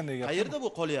bilasan degandek gap. Qayerda bu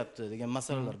qolyapti degan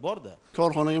masalalar bor-da.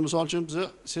 Korxonaga misol uchun biz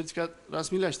sertifikat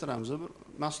rasmiylashtiramiz, bir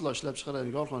mahsulot ishlab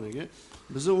chiqaradigan korxonaga.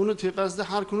 Biz uni tepasida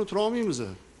har kuni tura olmaymiz.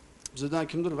 Bizdan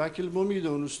kimdir vakil bo'lmaydi,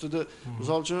 uni ustida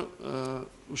misol uchun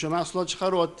o'sha mahsulot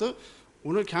chiqaryapti.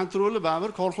 Uni kontroli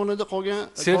baribir korxonada qolgan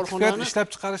sertifikat ishlab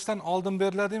chiqarishdan oldin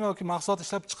beriladimi yoki mahsulot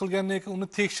ishlab chiqilgandan keyin uni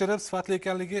tekshirib sifatli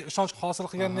ekanligi ishonch hosil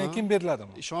qilgandan keyin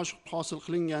beriladimi? Ishonch hosil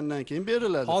qilingandan keyin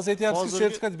beriladi. Hozir aytyapsiz,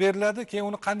 sertifikat beriladi, keyin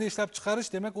uni qanday ishlab chiqarish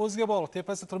demak o'ziga bog'liq.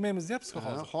 Tepasida turmaymiz deyapsiz-ku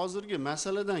hozir. Hozirgi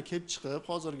masaladan kelib chiqib,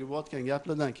 hozirgi bo'layotgan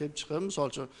gaplardan kelib chiqib, misol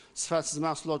uchun sifatsiz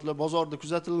mahsulotlar bozorda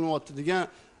kuzatilyapti degan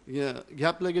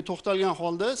gaplarga to'xtalgan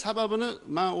holda sababini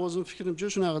men o'zim fikrimcha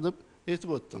shunaqa deb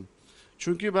aytib o'tdim.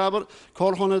 Chunki baribir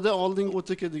korxonada oldingi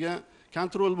o'taka degan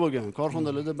kontrol bo'lgan.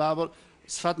 Korxonalarda baribir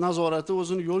sifat nazorati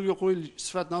o'zini yo'lga qo'yil,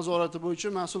 sifat nazorati bo'yicha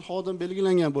mas'ul xodim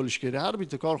belgilangan bo'lishi kerak har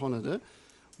bitta korxonada.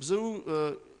 Biz u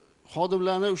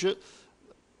xodimlarni o'sha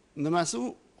nimasi u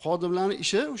xodimlarning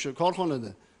ishi o'sha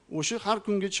korxonada. O'sha har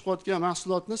kunga chiqayotgan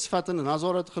mahsulotni sifatini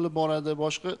nazorat qilib boradi,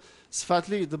 boshqa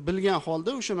sifatli deb bilgan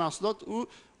holda o'sha mahsulot u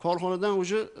korxonadan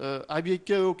o'sha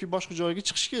obyektga yoki boshqa joyga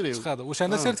chiqish kerak. Chiqadi.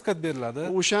 O'shanda sertifikat beriladi.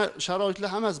 O'sha sharoitlar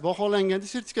hammasi baholanganda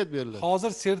sertifikat beriladi.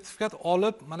 Hozir sertifikat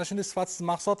olib, mana shunday sifatsiz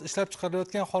mahsulot ishlab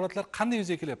chiqarilayotgan holatlar qanday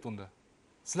yuzaga kelyapti unda?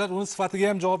 Sizlar uni sifatiga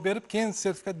ham javob berib, keyin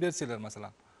sertifikat bersanglar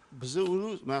masalan. Biz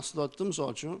uni mahsulotni misol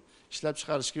uchun ishlab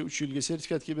chiqarishga 3 yilga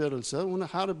sertifikatga berilsa, uni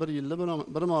har bir yilda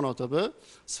bir marotaba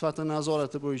sifati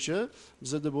nazorati bo'yicha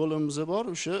bizda bo'limimiz bor,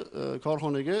 o'sha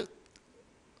korxonaga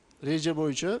reja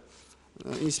bo'yicha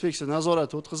inspeksiya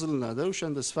nazorati o'tkaziladi.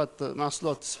 O'shanda sifatni,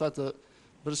 mahsulot sifati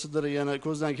birsidir yana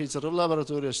ko'zdan kechirib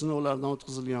laboratoriya sinovlaridan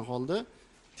o'tkazilgan holda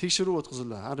tekshiruv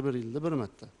o'tkaziladi har bir yilda bir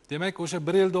marta. Demak, o'sha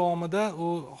bir yil davomida u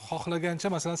xohlagancha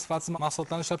masalan sifatsiz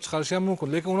mahsulotlarni ishlab chiqarishi ham mumkin,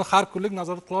 lekin uni har kunlik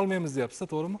nazorat qila olmaymiz deyapsiz,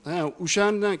 to'g'rimi? Ha,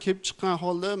 o'shandan kelib chiqqan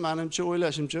holda menimcha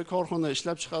o'ylashimcha korxona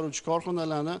ishlab chiqaruvchi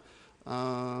korxonalarni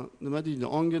nima deydi,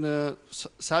 ongini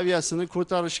saviyasini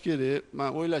ko'tarish kerak, men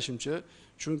o'ylashimcha.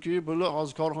 Chunki bular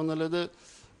hozir korxonalarda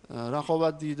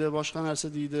raqobat deydi, boshqa narsa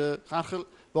deydi, har xil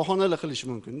bahonalar qilish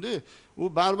mumkin-da. U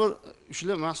baribir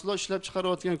shular mahsulot ishlab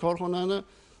chiqarayotgan korxonani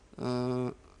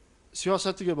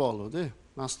siyosatiga bog'liq-da,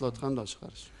 mahsulot qanday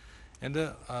chiqarish. Endi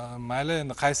mayli,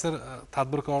 endi qaysi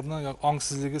tadbirkorni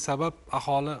ongsizligi sabab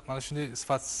aholi mana shunday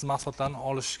sifatsiz mahsulotlarni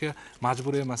olishga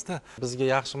majbur emas-da. Bizga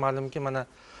yaxshi ma'lumki, mana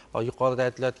yuqorida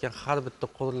aytilayotgan har bitta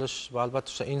qurilish va albatta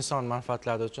o'sha inson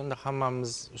manfaatlari uchun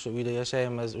hammamiz o'sha uyda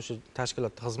yashaymiz, o'sha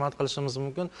tashkilotda xizmat qilishimiz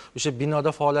mumkin, o'sha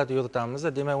binoda faoliyat yuritamiz.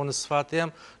 Demak, uni sifati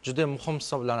ham juda muhim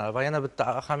hisoblanadi. Va yana bitta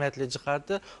ahamiyatli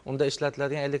jihati, unda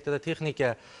ishlatiladigan elektrotexnika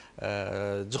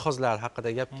jihozlar haqida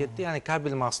gap ketdi, ya'ni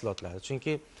kabel mahsulotlari.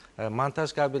 Chunki montaj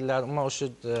kabellari, umuman o'sha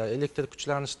elektr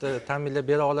kuchlanishni ta'minlab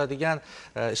bera oladigan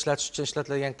ishlatish uchun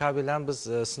ishlatiladigan kabellarni biz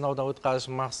sinovdan o'tkazish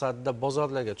maqsadida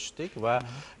bozorlarga tushdik va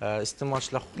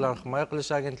iste'molchilar huquqlarini himoya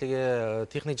qilish agentligi,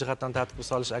 texnik jihatdan tartibga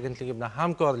solish agentligi bilan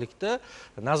hamkorlikda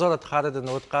nazorat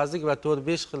xaridini o'tkazdik va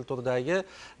 4-5 xil turdagi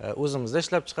o'zimizda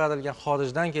ishlab chiqarilgan,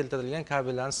 xorijdan keltirilgan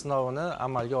kabellarning sinovini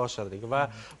amalga oshirdik va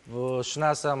shu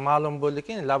narsa ma'lum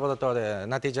bo'ldiki, laboratoriya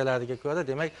natijalariga ko'ra,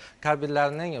 demak,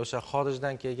 kabellarning o'sha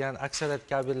xorijdan kelgan aksariyat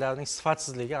kabellarning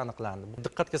sifatsizligi aniqlandi.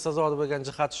 Diqqatga sazovor bo'lgan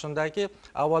jihati shundaki,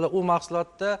 avvalo u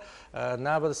mahsulotda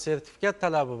na bir sertifikat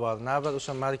talabi bor, na bir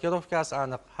o'sha markirovkasi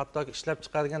aniq, hattoki ishlab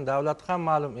chiqargan davlat ham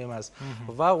ma'lum emas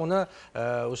va uni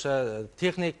o'sha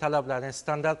texnik talablar, ya'ni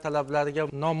standart talablariga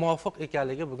nomuvofiq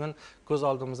ekanligi bugun ko'z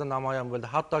oldimizda namoyon bo'ldi.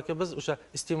 Hattoki biz o'sha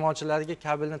iste'molchilarga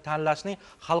kabelni tanlashning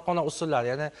xalqona usullari,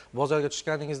 ya'ni bozorga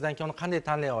tushganingizdan keyin uni qanday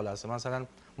tanlay olasiz? Masalan,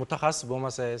 mutaxassis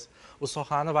bo'lmasangiz, u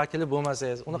sohani vakili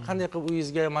bo'lmasangiz, uni qanday qilib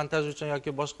uyingizga montaj uchun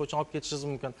yoki boshqa uchun olib ketishingiz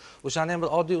mumkin? O'shaning bir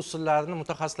oddiy usullarini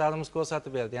mutaxassislarimiz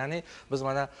ko'rsatib berdi. Ya'ni biz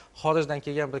mana xorijdan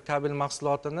kelgan bir kabel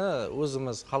mahsulotini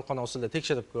o'zimiz xalqona usulda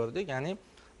tekshirib ko'rdik. Ya'ni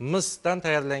misdan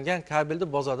tayyorlangan kabelni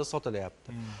bozorda sotilyapti.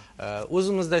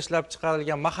 O'zimizda ishlab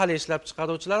chiqarilgan mahalliy ishlab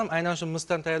chiqaruvchilar ham aynan shu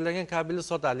misdan tayyorlangan kabelni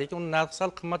sotadi, lekin uni narxi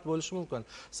sal qimmat bo'lishi mumkin.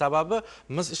 Sababi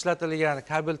mis ishlatilgan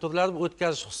kabel turlarini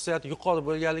o'tkazish xususiyati yuqori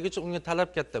bo'lganligi uchun unga talab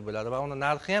katta bo'ladi va uni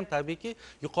narxi ham tabiiyki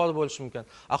yuqori bo'lishi mumkin.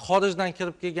 Xorijdan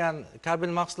kirib kelgan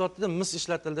kabel mahsulotida mis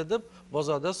ishlatildi deb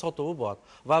bozorda sotuvi bor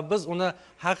va biz uni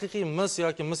haqiqiy mis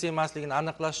yoki mis emasligini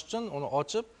aniqlash uchun uni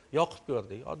ochib yoqib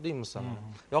ko'rdik, oddiy misol.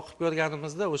 Yoqib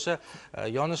ko'rganimizda o'sha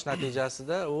yonish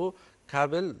natijasida u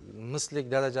kabel mislik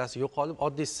darajasi yo'qolib,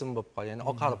 oddiy sim bo'lib qoldi, ya'ni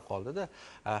oqarib qoldi-da.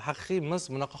 Haqiqiy mis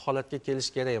bunaqa holatga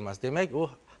kelish kerak emas. Demak, u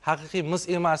haqiqiy mis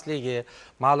emasligi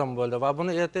ma'lum bo'ldi va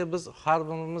buni ertaga biz har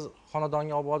birimiz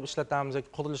xonadonga olib borib ishlatamiz yoki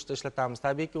qurilishda ishlatamiz.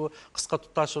 Tabiiyki, u qisqa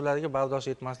tutashuvlarga bardosh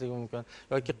etmasligi mumkin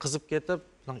yoki qizib ketib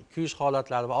kuyish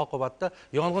holatlari va oqibatda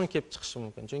yong'in kelib chiqishi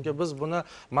mumkin. Chunki biz buni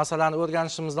masalani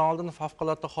o'rganishimizdan oldin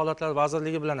favqulodda holatlar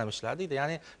vazirligi bilan ham ishladik.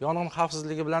 Ya'ni yong'in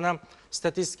xavfsizligi bilan ham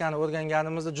statistikani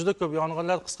o'rganganimizda juda ko'p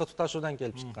yong'inlar qisqa tutashuvdan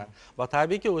kelib chiqqan. Va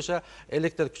tabiiyki, o'sha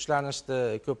elektr kuchlanishdi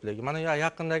ko'pligi. Mana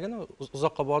yaqindagina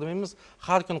uzoqqa bormaymiz.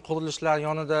 Har kun qurilishlar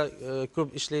yonida ko'p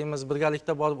ishlaymiz,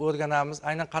 birgalikda borib o'rganamiz,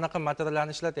 aynan qanaqa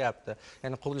materiallarni ishlatyapti.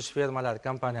 Ya'ni qurilish firmalari,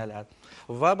 kompaniyalari.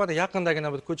 Va mana yaqindagina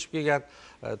bir ko'chib kelgan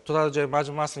turar joy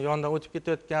majmuasini yonidan o'tib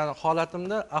ketayotgan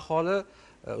holatimda aholi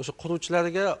o'sha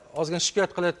quruvchilarga ozgina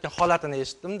shikoyat qilayotgan holatini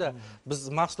eshitdim-da. Biz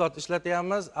mahsulot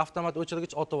ishlatyapmiz, avtomat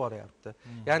o'chirgich otib yuboryapti.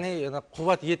 Ya'ni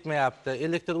quvvat yetmayapti,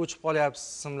 elektr o'chib qolyapti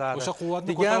simlari. O'sha quvvatni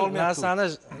degan narsani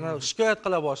shikoyat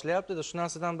qila boshlayapti-da. Shu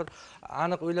narsadan bir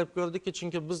aniq o'ylab ko'rdikki,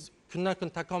 chunki biz kundan kun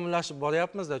takomillashib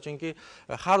boryapmiz-da. Chunki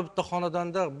har bitta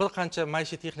xonadonda bir qancha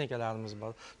maishiy texnikalarimiz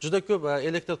bor. Juda ko'p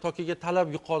elektr tokiga talab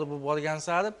yuqori bo'lib borgan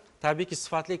sari tabiiyki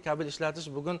sifatli kabel ishlatish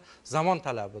bugun zamon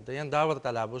talabida, ya'ni davr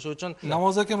talabi. O'sha uchun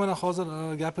Namoz aka, mana hozir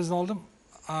gapingizni oldim.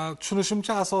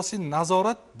 Tushunishimcha asosiy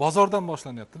nazorat bozordan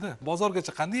boshlanyapti-da.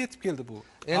 Bozorgacha qanday yetib keldi bu?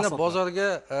 Endi bozorga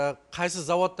qaysi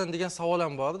zavoddan degan savol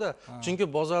ham bor-da. Chunki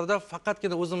bozorda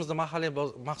faqatgina o'zimizda mahalliy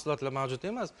mahsulotlar mavjud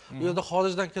emas. Bu yerda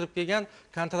xorijdan kirib kelgan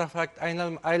kontrafakt,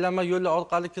 aylanma yo'llar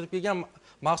orqali kirib kelgan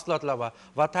mahsulotlar bor.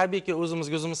 Va tabiiyki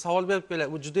o'zimiz savol berib keladi.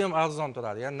 U juda ham arzon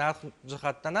turadi. Ya'ni narx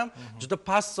jihatdan ham juda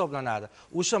past hisoblanadi.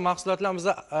 O'sha mahsulotlarni biz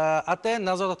atayin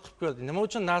nazorat qilib ko'rdik. Nima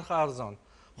uchun narxi arzon?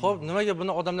 Xo'p, nimaga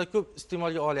buni odamlar ko'p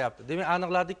iste'molga olyapti? Demak,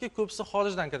 aniqladikki, ko'pisi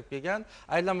xorijdan kirib kelgan,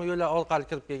 aylanma yo'llar orqali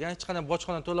kirib kelgan, hech qanday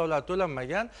bojxona to'lovlari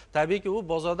to'lanmagan, tabiiyki u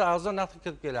bozorda arzon narxga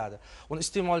kirib keladi. Uni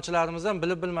iste'molchilarimiz ham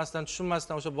bilib bilmasdan,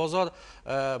 tushunmasdan o'sha bozor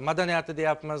madaniyati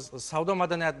deyapmiz, savdo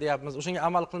madaniyati deyapmiz, o'shanga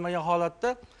amal qilmagan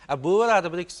holatda, bu veradi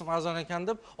 1-2 so'm arzon ekan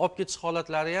deb olib ketish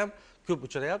holatlari ham ko'p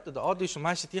uchrayapti-da. Oddiy shu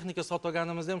maishiy texnika sotib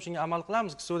olganimizda ham shunga amal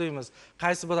qilamizki, so'raymiz,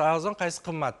 qaysi biri arzon, qaysi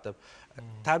qimmat deb.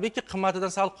 Tabiiyki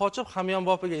qimatidan sal qochib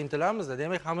hamyonbopiga intilamiz-da.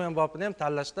 Demak, hamyonbopini ham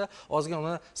tanlashda ozgina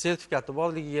uni sertifikati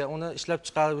borligiga, uni ishlab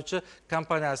chiqaruvchi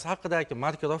kompaniyasi haqidagi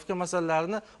markirovka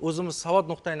masalalarini o'zimiz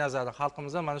savod nuqtai nazaridan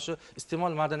xalqimizdan mana shu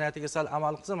iste'mol madaniyatiga sal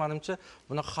amal qilsa, menimcha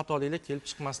bunaqa xatoliklar kelib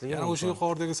chiqmasligi mumkin. O'sha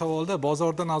yuqoridagi savolda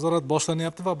bozorda nazorat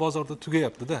boshlanyapti va bozorda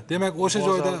tugayapti-da. Demak, o'sha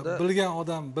joyda bilgan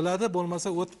odam biladi, bo'lmasa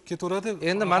o'tib ketaveradi.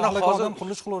 Endi mana hozir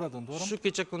qurilish qilaveradi, to'g'rimi? Shu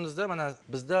kecha kunduzda mana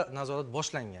bizda nazorat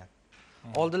boshlangan.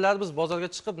 Oldinlar biz bozorga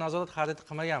chiqib nazorat xaridi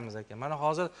qilmaganmiz ekan. Mana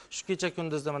hozir shu kecha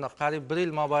kunduzda mana qariyb 1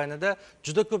 yil mobaynida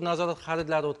juda ko'p nazorat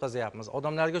xaridlari o'tkazyapmiz.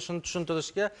 Odamlarga shuni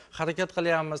tushuntirishga harakat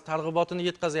qilyapmiz, targ'ibotini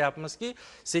yetkazayapmizki,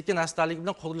 sekin-astalik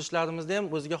bilan qurilishlarimizda ham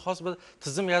o'ziga xos bir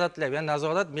tizim yaratilyapti. Ya'ni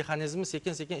nazorat mexanizmi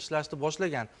sekin-sekin ishlashni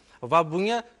boshlagan. Va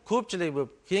bunga ko'pchilik bo'lib,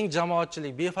 keng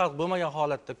jamoatchilik befarq bo'lmagan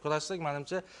holatda kurashsak,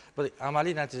 menimcha bir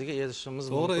amaliy natijaga erishishimiz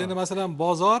mumkin. To'g'ri, endi masalan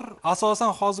bozor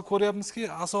asosan hozir ko'ryapmizki,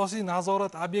 asosiy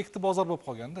nazorat obyekti bozor bo'lib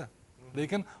qolganda.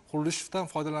 lekin qurilishdan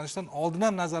foydalanishdan oldin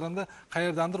ham nazarimda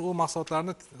qayerdandir u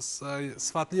mahsulotlarni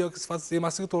sifatli yoki sifatsiz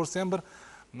emasligi to'g'risida ham bir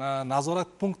nazorat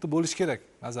punkti bo'lishi kerak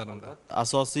nazarimda.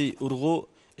 Asosiy urg'u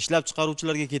ishlab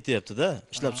chiqaruvchilarga ketyapti-da,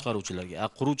 ishlab chiqaruvchilarga.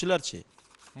 Quruvchilarchi?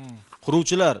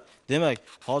 Quruvchilar, demak,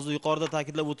 hozir yuqorida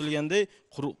ta'kidlab o'tilgandek,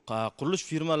 qurilish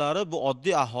firmalari bu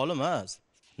oddiy aholi emas.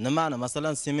 Nimani?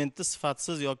 Masalan, sementni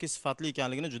sifatsiz yoki sifatli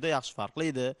ekanligini juda yaxshi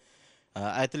farqlaydi.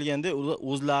 Aytilgandek,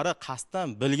 o'zlari qasddan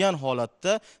bilgan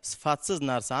holatda sifatsiz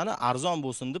narsani arzon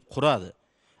bo'lsin deb quradi.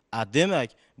 Demak,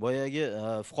 boyagi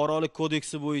fuqarolik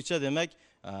kodeksi bo'yicha demak,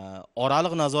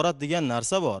 oraliq nazorat degan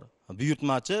narsa bor.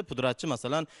 Buyurtmachi, pudratchi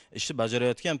masalan ishni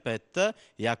bajarayotgan paytda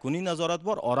yakuniy nazorat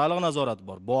bor, oraliq nazorat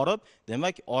bor. Borib,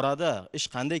 demak, orada ish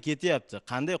qanday ketyapti,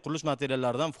 qanday qurilish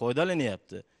materiallaridan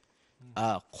foydalanyapti.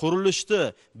 Qurilishni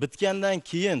bitgandan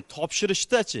keyin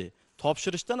topshirishdachi?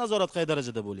 Topshirishda nazorat qay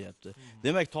darajada bo'lyapti?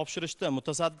 Demak, topshirishda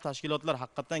mutasaddi tashkilotlar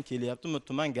haqiqatan kelyaptimi?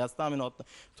 Tuman gaz ta'minoti,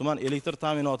 tuman elektr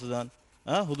ta'minotidan,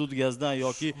 hudud gazdan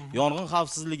yoki yong'in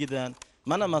xavfsizligidan.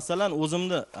 Mana masalan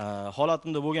o'zimni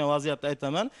holatimda bo'lgan vaziyatda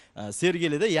aytaman,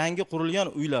 Sergelida yangi qurilgan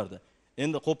uylarda.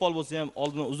 Endi qo'pol bo'lsa ham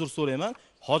oldin uzr so'rayman,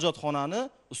 hojatxonani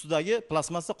ustidagi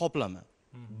plastmassa qoplama.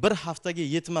 Bir haftaga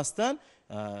yetmasdan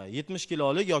 70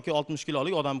 kilolik yoki 60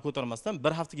 kilolik odamni ko'tarmasdan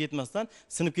bir haftaga yetmasdan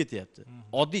sinib ketyapti.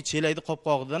 Oddiy chelakni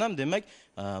qopqog'idan ham demak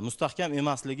mustahkam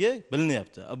emasligi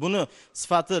bilinyapti. Buni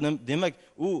sifati demak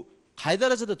u qay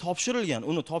darajada topshirilgan,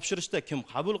 uni topshirishda kim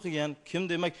qabul qilgan, kim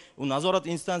demak u nazorat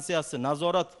instansiyasi,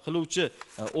 nazorat qiluvchi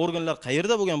organlar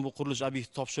qayerda bo'lgan bu qurilish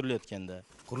obyekti topshirilayotganda?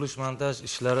 Qurilish montaj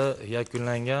ishlari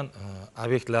yakunlangan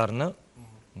obyektlarni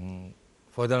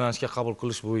foydalanishga qabul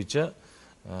qilish bo'yicha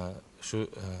shu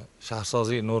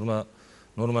shaharsoziy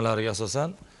normalariga asosan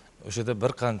o'shada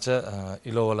bir qancha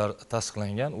ilovalar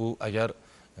tasdiqlangan. U agar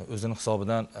o'zining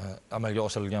hisobidan amalga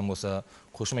oshirilgan bo'lsa,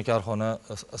 qo'shma korxona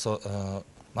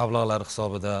mablag'lari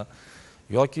hisobida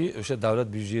yoki o'sha davlat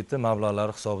byudjeti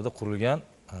mablag'lari hisobida qurilgan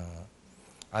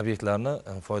obyektlarni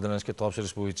foydalanishga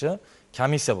topshirish bo'yicha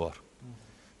komissiya bor.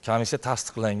 Komissiya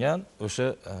tasdiqlangan, o'sha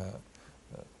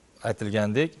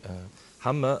aytilgandek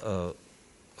hamma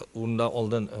undan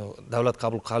oldin davlat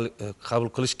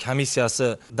qabul qilish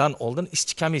komissiyasidan oldin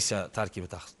ishchi komissiya tarkibi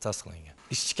tasdiqlangan.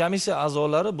 Ishchi komissiya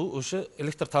a'zolari bu o'sha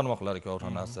elektr tarmoqlari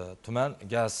korxonasi, tuman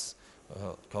gaz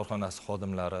korxonasi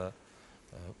xodimlari,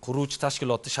 quruvchi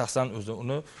tashkilotni shaxsan o'zi,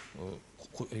 uni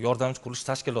yordamchi qurilish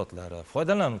tashkilotlari,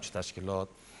 foydalanuvchi tashkilot,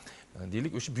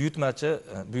 deylik o'sha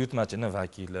buyurtmachini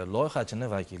vakili, loyihachining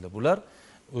vakili, bular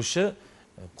o'sha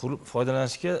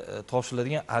foydalanishga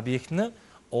topshiriladigan obyektni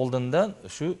oldindan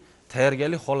shu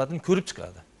tayyorgarlik holatini ko'rib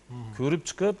chiqadi. Ko'rib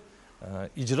chiqib,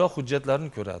 ijro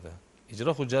hujjatlarini ko'radi.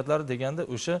 Ijro hujjatlari deganda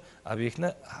o'sha obyektni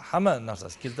hamma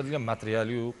narsasi, keltirilgan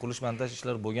materiali, qurilish montaj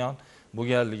ishlari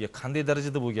bo'lganligi, qanday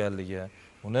darajada bo'lganligi,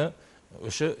 uni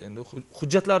o'sha endi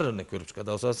hujjatlarini ko'rib chiqadi.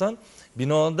 Asosan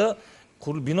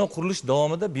bino qurilish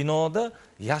davomida binoda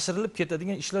yashirilib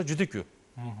ketadigan ishlar juda ko'p.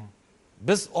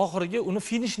 Biz oxirgi uni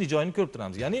finishli joyini ko'rib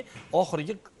turamiz. Ya'ni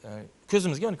oxirgi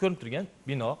ko'zimizga uni ko'rib turgan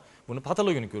bino, buni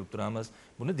patologiyani ko'rib turamiz,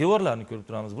 buni devorlarini ko'rib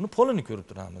turamiz, buni polini ko'rib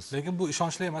turamiz. Lekin bu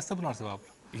ishonchli emas-da bu narsa sababli.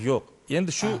 Yo'q.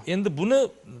 Endi buni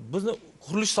bizni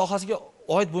qurilish sohasiga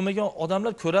oid bo'lmagan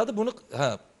odamlar ko'radi, buni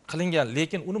qilingan,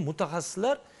 lekin uni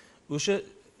mutaxassislar o'sha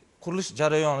qurilish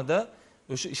jarayonida,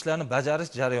 o'sha ishlarni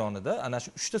bajarish jarayonida ana shu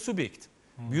 3 ta subyekt,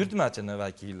 buyurtmachining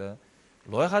vakili,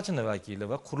 loyihachining vakili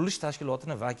va qurilish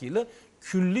tashkilotining vakili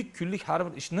kunlik har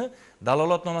bir ishni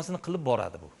dalolatnomasini qilib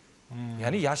boradi bu.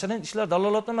 Ya'ni yashirin ishlar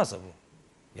dalolatnomasi bu.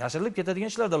 Yashirilib ketadigan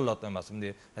ishlar dalolatnomasi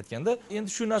bunday aytganda, endi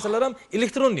shu narsalar ham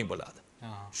elektronlik bo'ladi.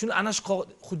 Shuni ana shu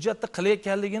hujjatda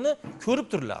qilayotganligini ko'rib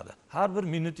turiladi. Har bir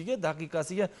minutiga,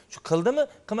 daqiqasiga shu qildimi,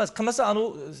 qilmasa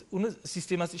uni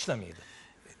sistemasi ishlamaydi.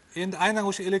 Endi aynan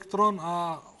o'sha elektron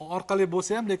orqali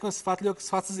bo'lsa ham, lekin sifatli yoki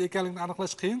sifatsiz ekanligini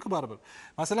aniqlash qiyin-ku baribir.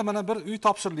 Masalan, mana bir uy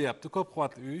topshirilyapti, ko'p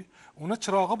qavatli uy. Uni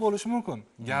chirog'i bo'lishi mumkin,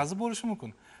 gazi bo'lishi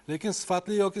mumkin. Lekin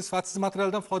sifatli yoki sifatsiz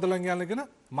materialdan foydalanganligini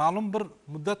ma'lum bir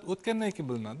muddat o'tgandan keyin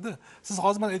bilinadi. Siz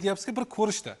hozir mana aytyapsizki, bir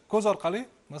ko'rishda, ko'z orqali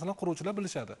masalan quruvchilar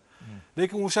bilishadi.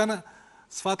 Lekin o'shani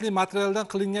sifatli materialdan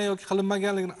qilingan yoki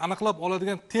qilinmaganligini aniqlab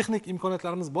oladigan texnik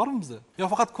imkoniyatlarimiz bormi bizda? Yo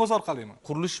faqat ko'z orqalimi?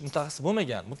 Qurilish mutaxassis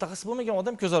bo'lmagan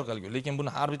odam ko'z orqali, lekin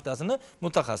buni har bittasini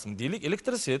mutaxassis, deylik,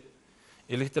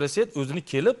 elektroset o'zini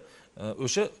kelib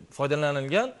o'sha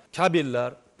foydalanilgan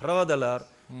kabellar, provodalar,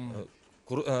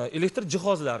 elektr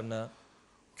jihozlarini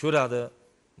ko'radi.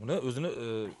 Buni o'zini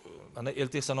mana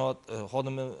elektrik sanoat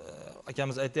xodimi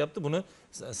akamiz aytayapti, buni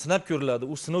sinab ko'riladi.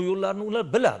 U sinov yo'llarini ular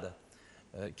biladi.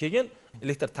 keyin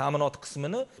elektr ta'minoti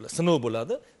qismini sinov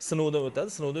bo'ladi, sinovdan o'tadi,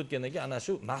 sinovdan o'tgandan keyin ana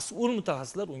shu mas'ul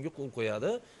mutaxassislar unga qo'l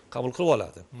qo'yadi, qabul qilib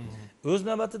oladi. O'z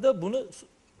navbatida buni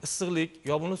issiqlik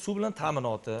yo buni suv bilan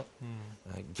ta'minoti,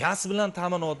 gaz bilan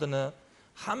ta'minotini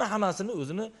hammasini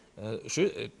o'zini shu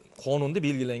qonunda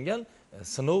belgilangan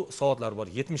sinov soatlari bor.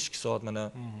 72 soat mana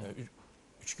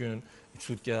 3 kun, 3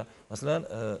 sutka. Masalan,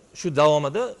 shu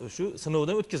davomida shu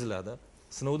sinovdan o'tkaziladi.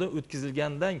 Sinovdan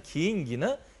o'tkazilgandan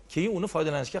keyin uni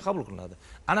foydalanishga qabul qilinadi.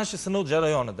 Ana shu sinov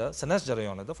jarayonida, sinash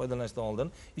jarayonida foydalanishdan oldin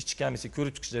ishchi komissiya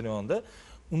ko'rib chiqish jarayonida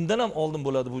undan ham oldin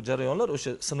bo'ladi bu jarayonlar,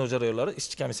 o'sha sinov jarayonlari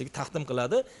ishchi komissiyaga taqdim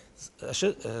qiladi o'sha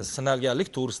sinalganlik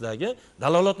to'g'risidagi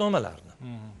dalolatnomalarni.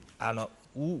 Ana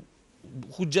u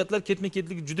hujjatlar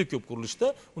ketma-ketligi juda ko'p qurilishda,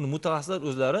 uni mutaxassislar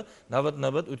o'zlari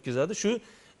navbat o'tkazadi. Shu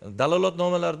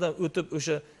dalolatnomalardan o'tib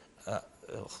o'sha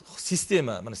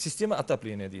mana sistema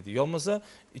отопления deydi. Yo'qmasa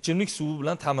ichimlik suvi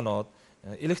bilan ta'minot,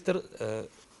 elektr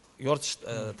yoritish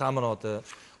ta'minoti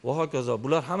va hokazo.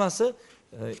 Bular hammasi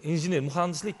injener,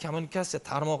 muhandislik, kommunikatsiya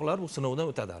tarmoqlari bu sinovdan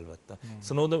o'tadi albatta.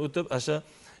 Sinovdan o'tib o'sha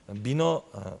bino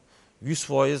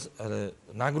 100%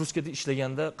 nagruzkada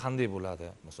ishlaganda qanday bo'ladi?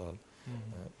 Misol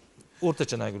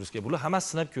o'rtacha nagruzka. Bular hammasi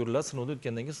sinab ko'riladi. Sinovdan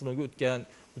o'tgandan keyin sinovga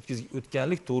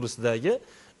o'tganlik to'g'risidagi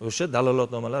o'sha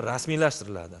dalolatnomalar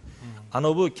rasmiylashtiriladi. Ana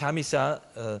bu komissiya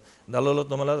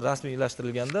dalolatnomalar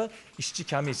rasmiylashtirilganda ishchi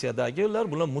komissiyadagilar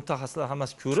bular mutaxassislar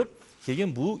hammasi ko'rib, keyin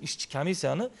bu ishchi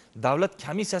komissiyani davlat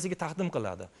komissiyasiga taqdim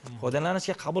qiladi.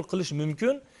 Foydalanishga qabul qilish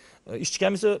mumkin. Ishchi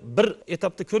komissiya bir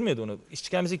etapda ko'rmaydi uni. Ishchi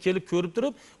komissiya kelib ko'rib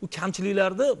turib, u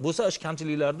kamchiliklarni bo'lsa, ish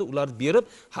kamchiliklarni ularni berib,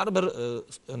 har bir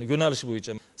yo'nalish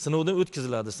bo'yicha sinovdan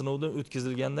o'tkaziladi. Sinovdan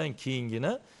o'tkazilgandan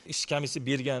keyingina ishchi komissiya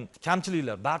bergan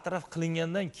kamchiliklar bartaraf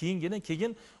qilingandan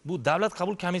keyin bu davlat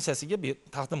qabul komissiyasiga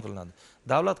taqdim qilinadi.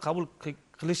 Davlat qabul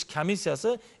qilish komissiyasi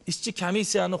ishchi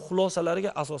komissiyani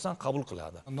xulosalariga asosan qabul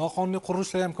qiladi. Noqonuniy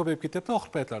qurilishlar ham ko'payib ketyapti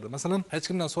oxir paytlarda. Masalan, hech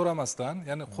kimdan so'ramasdan,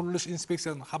 ya'ni qurilish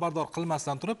inspeksiyasidan xabardor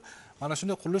qilmasdan turib, mana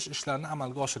shunday qurilish ishlarini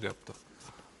amalga oshiryapti.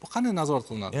 Bu qanday nazorat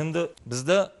qilinadi? Endi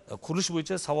bizda qurilish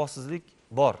bo'yicha savodsizlik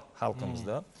bor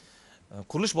xalqimizda.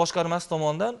 Qurilish boshqarmasi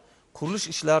tomonidan qurilish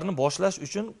ishlarini boshlash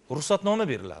uchun ruxsatnoma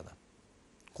beriladi.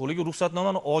 Qo'liga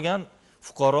ruxsatnomani olgan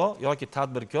fuqaro yoki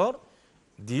tadbirkor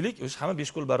deylik, o'sha hamma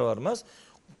 5 qo'l barobar emas.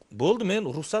 Bo'ldi, men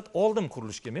ruxsat oldim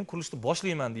qurilishga, men qurilishni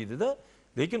boshlayman deydi-da,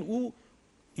 lekin u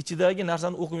ichidagi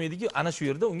narsani o'qimaydiki, ana shu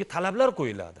yerda unga talablar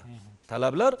qo'yiladi.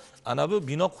 Talablar ana bu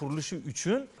bino qurilishi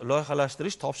uchun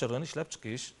loyihalashtirish topshirig'ini ishlab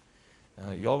chiqish,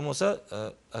 yo bo'lmasa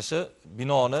o'sha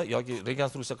binoni yoki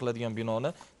rekonstruksiya qiladigan binoni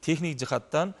texnik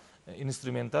jihatdan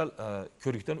instrumental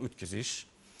ko'rikdan o'tkazish,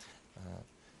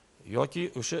 yoki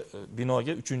o'sha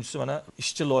binoga uchinchisi mana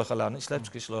ishchi loyihalarni ishlab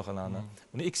chiqish loyihalarini,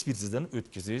 uni ekspertizadan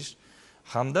o'tkazish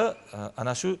hamda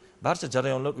ana shu barcha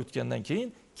jarayonlar o'tgandan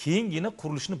keyingina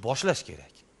qurilishni boshlash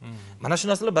kerak. Mana shu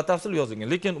narsalar batafsil yozilgan,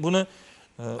 lekin buni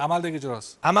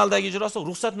amaldagi ijrosi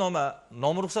ruxsatnoma,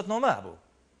 nomi ruxsatnoma bu.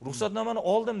 Ruxsatnomani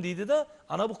oldim deydi-da,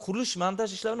 ana bu qurilish montaj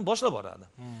ishlarini boshlab boradi.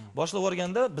 Boshlab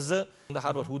borganda bizni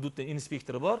har bir hududda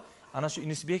inspektori bor. Ana shu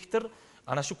inspektor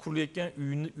ana shu qurilayotgan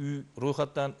uy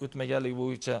ro'yxatdan o'tmaganligi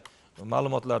bo'yicha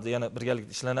ma'lumotlarni yana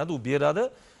birgalikda ishlanadi, u beradi.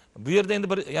 Bu yerda endi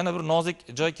yana bir nozik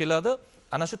joy keladi.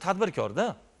 Ana shu tadbirkorda.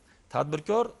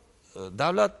 Tadbirkor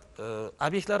davlat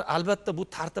obyektlari albatta bu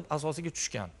tartib asosiga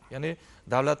tushgan. Ya'ni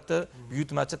davlatda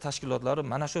buyurtmachi tashkilotlari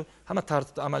mana shu hamma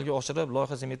tartibda amalga oshirib,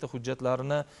 loyiha smeta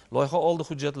hujjatlarini, loyiha oldi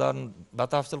hujjatlarini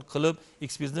batafsil qilib,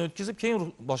 ekspertizadan o'tkazib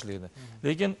keyin boshlaydi.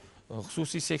 Lekin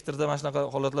xususiy sektorda mana shunaqa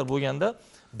holatlar bo'lganda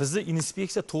bizni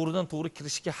inspeksiya to'g'ridan to'g'ri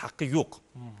kirishga haqqi yo'q.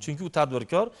 Chunki u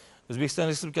tadbirkor O'zbekiston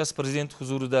Respublikasi Prezidenti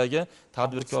huzuridagi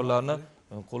tadbirkorlarni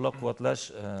qo'llab-quvvatlash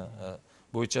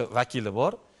bo'yicha vakili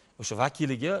bor. O'sha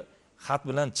vakiliga xat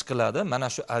bilan chiqiladi. Mana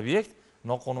shu obyekt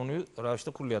noqonuniy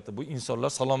ravishda qurilyapti. Bu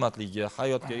insonlar salomatligiga,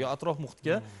 hayotga yo atrof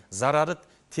muhitga zarari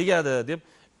tegadi deb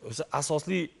o'sha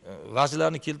asosli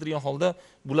vajlarni keltirgan holda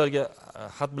bularga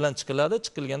xat bilan chiqiladi.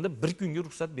 Chiqilganda bir kunga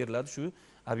ruxsat beriladi shu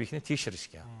obyektni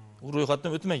tekshirishga. U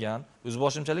ro'yxatdan o'tmagan, o'z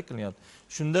boshimchalik qilyapti.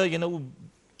 Shundagina u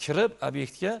kirib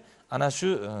obyektga ana shu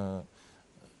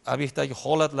obyektdagi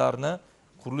holatlarni,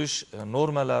 qurilish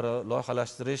normalari,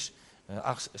 loyihalashtirish,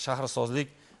 shahrsozlik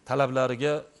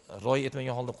talablariga rioya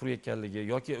etmagan holda qurayotganligi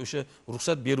yoki o'sha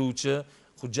ruxsat beruvchi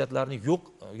hujjatlarni yo'q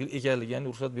ekanligi, ya'ni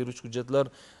ruxsat beruvchi hujjatlar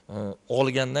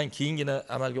olgandan keyingina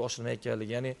amalga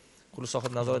oshirilmayotganligi, ya'ni qurilish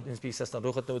sohasida nazorat inspeksiyasidan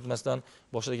ro'yxatdan o'tmasdan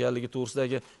boshlaganligi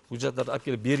to'g'risidagi hujjatlarni olib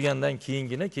kelib bergandan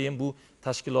keyin bu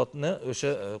tashkilotni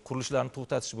o'sha qurilishlarni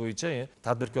to'xtatish bo'yicha,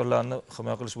 tadbirkorlarni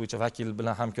himoya qilish bo'yicha vakil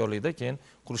bilan hamkorlikda keyin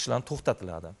qurilishlarni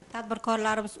to'xtatiladi.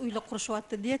 Tadbirkorlarimiz uylar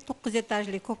qurishyapti-da, 9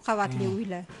 etajli ko'p qavatli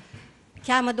uylar.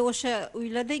 kamida o'sha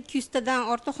uylarda 200 tadan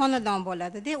ortiq xonadon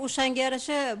bo'ladi-da. O'shanga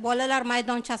yarasha bolalar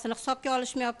maydonchasini hisobga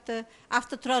olishmayapti,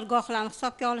 avtoturargohlarni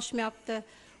hisobga olishmayapti.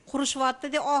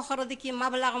 Qurishyapti-da, oxirida keyin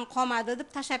mablag'im qolmadi deb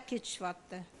tashab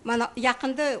ketishyapti. Mana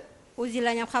yaqinda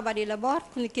o'zingizlarning ham xabaringiz bor,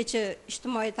 kuni kecha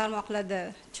ijtimoiy tarmoqlarda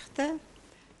chiqdi.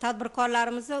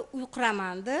 Tadbirkorlarimizni uy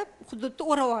quraman deb hududni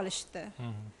o'rab olishdi.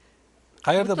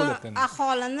 Qayerda bo'lyapti endi?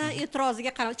 Aholini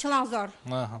e'tiroziga qarab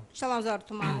Chilonzor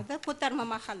tumanida Ko'tarma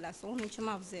mahallasi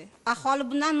 10-mavze. Aholi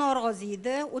bundan norozi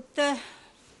edi. U yerda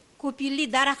ko'p yillik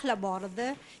daraxtlar bor edi.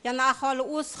 Yana aholi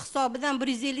o'z hisobidan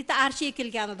 150 ta archa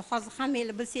ekilgan edi. Hozir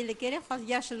hammangiz bilsanglar kerak, hozir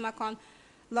yashil makon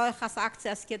loyihasi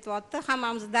aksiyasi ketyapti.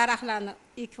 Hammamiz daraxtlarni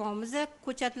ekyapmiz,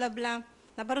 ko'chatlar bilan.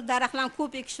 Bir daraxtlarni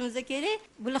ko'p ekishimiz kerak.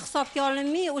 Bular hisobga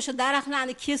olinmay, o'sha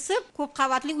daraxtlarni kesib, ko'p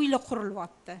qavatli uylar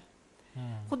qurilyapti.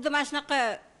 Xuddi mana shunaqa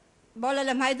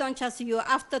bolalar maydonchasi yo'q,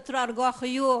 avtoturargohi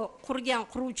yo'q, qurgan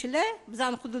quruvchilar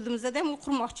bizning hududimizda ham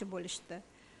qurmoqchi bo'lishdi.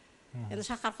 Endi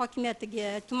shahar hokimiyatiga,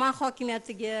 tuman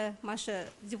hokimiyatiga, mana shu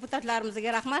deputatlarimizga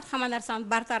rahmat, hamma narsani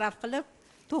bartaraf qilib,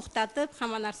 to'xtatib,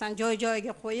 hamma narsani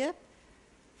joy-joyiga qo'yib,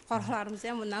 fuqarolarimiz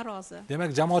ham bundan rozi.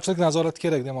 Demak, jamoatchilik nazorati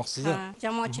kerak demoqsiz-a? Ha,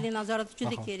 jamoatchilik nazorati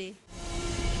juda kerak.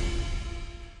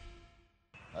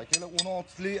 Akalar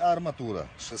 16 tali armatura,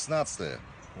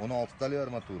 16 tali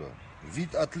armatura.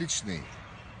 Vid отличный.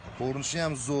 Ko'rinishi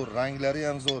ham zo'r, ranglari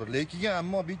ham zo'r, lekin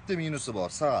ammo bitta minusi bor,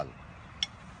 sal.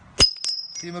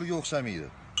 Temirga o'xshamaydi.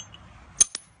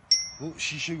 Bu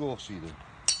shishaga o'xshaydi.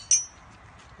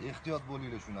 Ehtiyot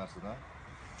bo'linglar shu narsadan.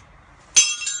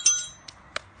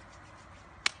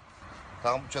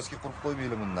 Tam uchastka qurib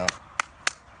qo'ymaylik bundan.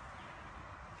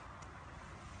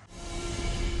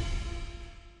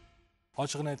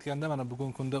 Ochiqni aytganda mana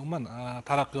bugungi kunda umuman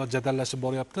taraqqiyot jadallashib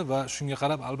boryapti va shunga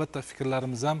qarab albatta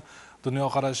fikrlarimiz ham,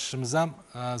 dunyoqarashimiz ham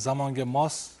zamonga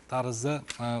mos tarzda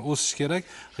o'sish kerak.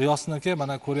 G'iyosni aka,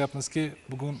 mana ko'ryapmizki,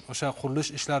 bugun o'sha qurilish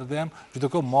ishlarida ham juda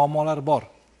ko'p muammolar bor.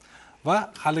 Va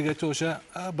haligacha o'sha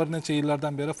bir necha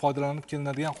yillardan beri foydalanib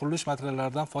kelinadigan qurilish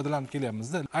materiallaridan foydalanib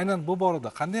kelyapmiz-da. Aynan bu borada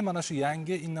qanday mana shu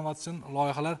yangi innovatsion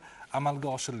loyihalar amalga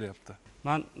oshirilyapti?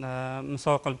 Men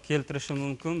misol qilib keltirishim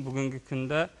mumkin. Bugungi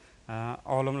kunda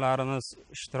olimlarimiz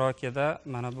ishtirokida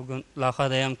mana bugun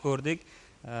lavhada ham ko'rdik.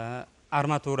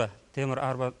 Armatura, temir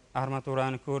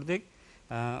armaturani ko'rdik.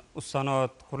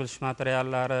 Sanoat qurilish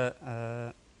materiallari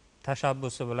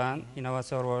tashabbusi bilan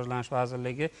Innovatsion rivojlanish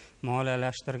vazirligi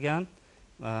moliyalashtirgan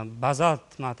bazalt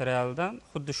materialdan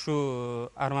xuddi shu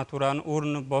armaturani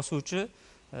o'rnini bosuvchi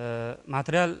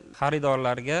material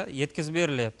xaridorlarga yetkazib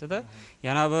berilyapti-da.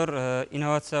 Yana bir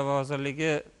Innovatsiya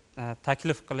vazirligi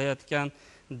taklif qilayotgan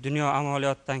dunyo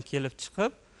amaliyotdan kelib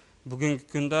chiqib, bugungi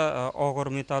kunda og'ir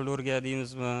metallurgiya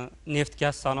deymizmi, neft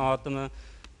gaz sanoatimi,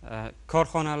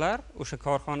 korxonalar, o'sha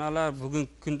korxonalar bugungi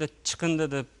kunda chiqindi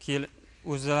deb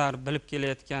o'zlari bilib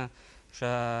kelayotgan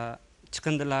o'sha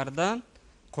chiqindilardan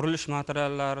qurilish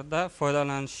materiallarida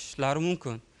foydalanishlari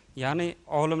mumkin. Ya'ni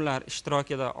olimlar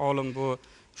ishtirokida, olim bu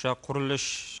o'sha qurilish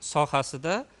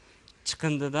sohasida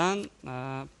chiqindidan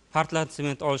partlat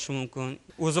sement olishi mumkin.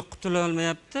 O'zi qutula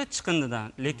olmayapti chiqindidan,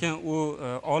 lekin u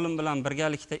olim bilan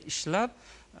birgalikda ishlab,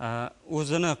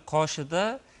 o'zini qoshida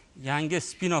yangi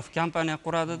spin-off kompaniya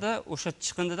quradida, o'sha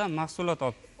chiqindidan mahsulot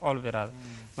olib beradi.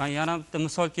 Men yana bitta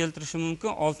misol keltirishim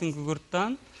mumkin. Oltin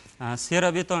gugurtdan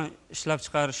serabeton ishlab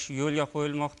chiqarish yo'lga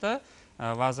qo'yilmoqda.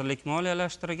 Vazirlik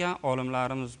moliyalashtirgan,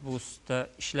 olimlarimiz bu ustida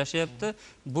ishlashyapti.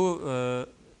 Bu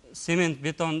sement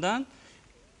betondan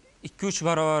 2-3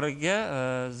 baravariga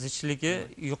zichligi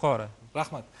yuqori.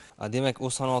 Rahmat. Demak,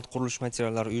 sanoat qurilish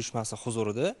materiallari uyushmasi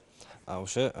huzurida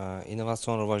o'sha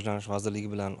Innovatsion rivojlanish vazirligi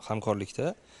bilan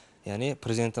hamkorlikda, ya'ni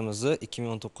prezidentimizni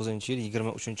 2019-yil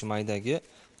 23-maydagi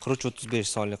 4335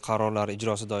 sonli qarorlari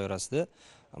ijrosi doirasida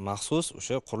maxsus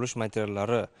o'sha qurilish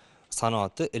materiallari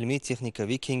sanoati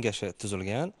ilmiy-texnikaviy kengashi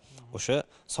tuzilgan. O'sha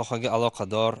sohaga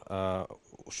aloqador,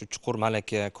 o'sha chuqur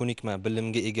malaka, ko'nikma,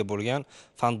 bilimga ega bo'lgan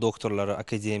fan doktorlari,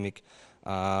 akademik,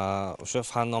 o'sha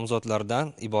fan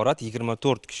nomzodlaridan iborat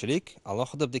 24 kishilik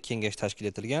alohida bir kengash tashkil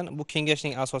etilgan. Bu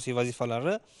kengashning asosiy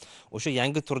vazifalari o'sha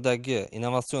yangi turdagi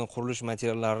innovatsion qurilish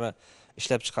materiallari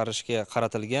ishlab chiqarishga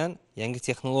qaratilgan, yangi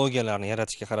texnologiyalarni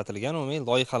yaratishga qaratilgan umumiy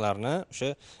loyihalarni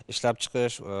o'sha ishlab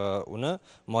chiqish, uni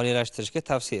moliyalashtirishga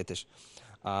tavsiya etish.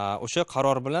 O'sha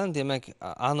qaror bilan demak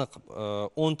aniq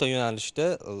 10 ta yo'nalishda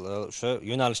o'sha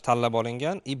yo'nalish tanlab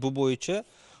olingan. Bu bo'yicha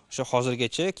o'sha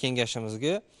hozirgacha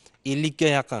kengashimizga 50 ga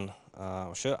yaqin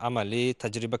o'sha amaliy,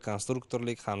 tajriba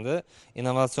konstruktorlik hamda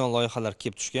innovatsion loyihalar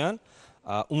kelib tushgan.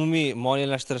 Umumiy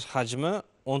moliyalashtirish hajmi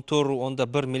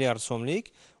 14.1 milliard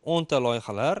so'mlik 10 ta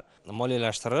loyihalar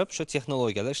moliyalashtirib, o'sha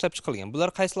texnologiyalar ishlab chiqilgan. Bular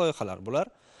qaysi loyihalar? Bular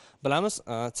bilamiz,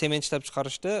 sement ishlab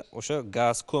chiqarishda o'sha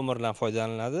gaz, ko'mirdan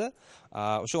foydalaniladi.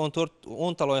 O'sha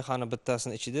 10 ta loyihani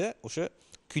bittasini ichida o'sha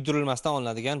kuydirilmasdan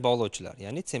olinadigan bog'lovchilar,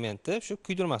 ya'ni sementni shu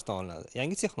kuydirmasdan olinadi.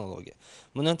 Yangi texnologiya.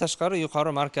 Bundan tashqari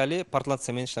yuqori markali portlat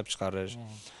sement ishlab chiqarish,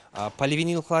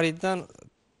 polivinil xloriddan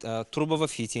truba va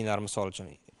fitinglar misol uchun.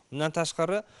 Bundan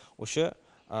tashqari o'sha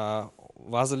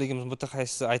vazirligimiz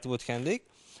mutaxassisi aytib o'tgandek,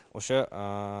 o'sha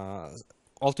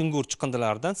oltinggur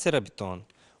chiqindilaridan serabeton,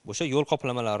 o'sha yo'l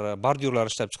qoplamalari, bordyurlar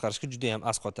ishlab chiqarishga juda ham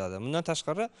asqotadi. Bundan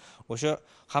tashqari, o'sha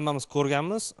hammamiz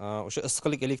ko'rganmiz, o'sha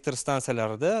issiqlik elektr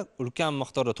stansiyalarida ulkan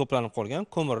miqdorda to'planib qolgan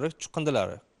ko'mirlik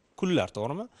chiqindilari, kullar,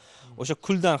 to'g'rimi? O'sha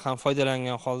kuldan ham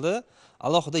foydalangan holda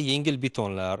alohida yengil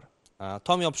betonlar,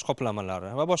 tom yopish qoplamalari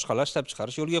va boshqalar ishlab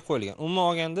chiqarish yo'lga qo'yilgan. Umuman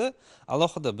olganda,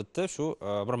 alohida bitta shu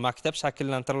bir maktab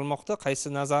shakllantirilmoqda. Qaysi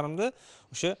nazarimda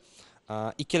o'sha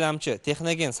ikkilamchi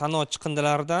texnogen sanoat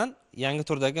chiqindilaridan yangi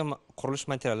turdagi qurilish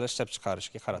materiallar ishlab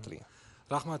chiqarishga qaratilgan.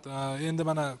 Rahmat. Endi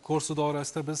mana kursi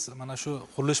doirasida biz mana shu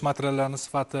qurilish materiallarining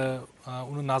sifati,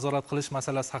 uni nazorat qilish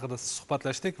masalasi haqida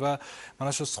suhbatlashdik va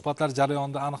mana shu suhbatlar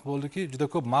jarayonida aniq bo'ldiki, juda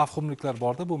ko'p mavhumliklar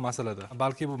borda bu masalada.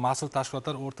 Balki bu mas'ul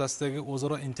tashkilotlar o'rtasidagi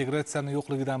o'zaro integratsiyaning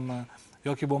yo'qligidanmi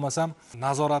yoki bo'lmasam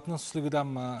nazoratning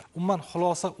sustligidanmi, umuman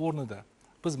xulosa o'rnida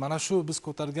biz mana shu biz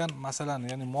ko'targan masalani,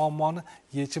 ya'ni muammoni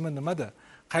yechimi nimada?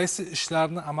 Qaysi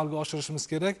ishlarni amalga oshirishimiz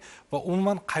kerak va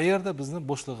umuman qayerda bizni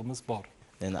bo'shlig'imiz bor?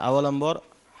 Endi avvalambor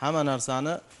hamma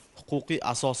narsani huquqiy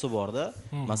asosi borda.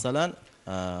 Masalan,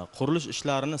 qurilish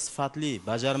ishlarini sifatli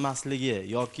bajarmasligi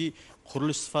yoki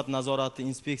qurilish sifat nazorati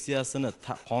inspeksiyasini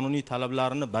qonuniy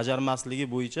talablarini bajarmasligi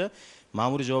bo'yicha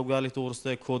ma'muriy javobgarlik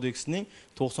to'g'risidagi kodeksning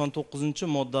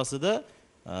 99-moddasida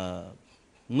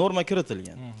norma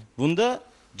kiritilgan. Bunda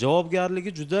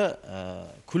javobgarligi juda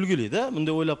kulgilida.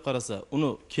 Bunday o'ylab qarasa, uni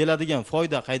keladigan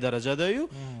foyda qay darajada-yu,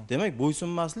 demak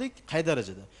bo'ysunmaslik qay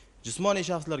darajada? Jismoniy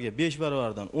shaxslarga 5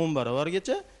 baravardan 10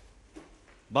 baravargacha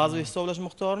bazaviy hisoblash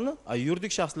miqdorini,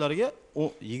 yuridik shaxslarga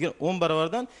 10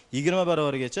 baravardan 20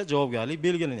 baravargacha javobgarlik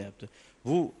belgilanyapti.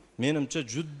 Bu menimcha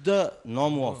juda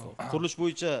nomuvofiq. Qurilish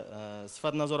bo'yicha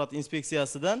sifat nazorati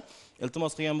inspeksiyasidan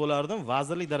iltimos qilgan bo'lardim,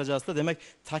 vazirlik darajasida demak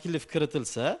taklif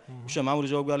kiritilsa, o'sha ma'muriy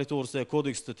javobgarlik to'g'risidagi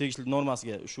kodeksda tegishli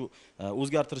normasiga shu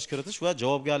o'zgartirish kiritish va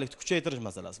javobgarlikni kuchaytirish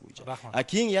masalasi bo'yicha.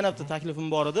 Keyin yana bitta taklifim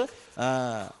bor edi.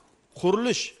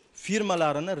 Qurilish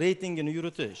firmalarini reytingini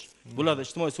yuritish. Bularda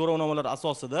ijtimoiy so'rovnomalar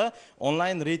asosida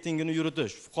onlayn reytingini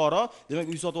yuritish. Fuqaro demak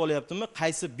uy sotib olyaptimi,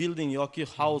 qaysi building yoki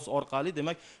house orqali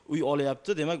demak uy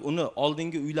olyapti, demak uni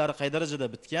oldingi uylari qay darajada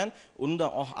bitgan, undan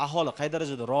aholi qay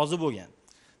darajada rozi bo'lgan.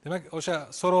 Demak, o'sha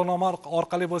so'rovnoma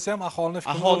orqali bo'lsa ham aholini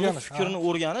fikrini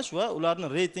o'rganish va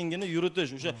ularning reytingini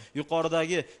yuritish, o'sha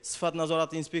yuqoridagi sifat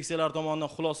nazorati inspeksiyalari tomonidan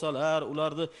xulosalar,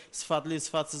 ularni sifatli,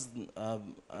 sifatsiz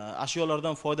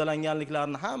ashyolardan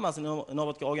foydalanganliklarini hammasini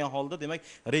inobatga olgan holda demak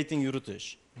reyting yuritish.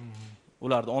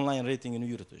 Ularning onlayn reytingini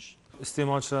yuritish.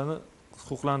 Iste'molchilarni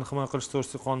huquqlarini himoya qilish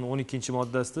to'g'risidagi qonun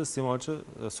 12-moddasida iste'molchi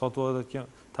sotib olayotgan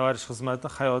tovar xizmatni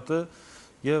hayoti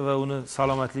va uni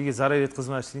salomatligiga zarar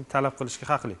yetkazmaslikni talab qilishga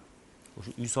haqli.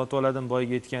 O'sha uy sotib oladimi,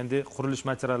 boyaga aytgandek, qurilish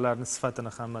materiallarining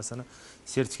sifatini hammasini,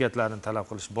 sertifikatlarini talab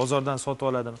qilish. Bozordan sotib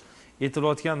oladimi,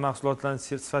 aytilayotgan mahsulotlarning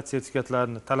sifat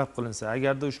sertifikatlarini talab qilinsa,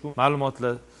 agarda ushbu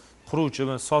ma'lumotlar quruvchi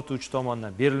va sotuvchi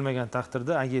tomonidan berilmagan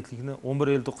taqdirda agentlikni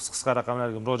 1159 qisqa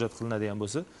raqamlarga murojaat qilinadigan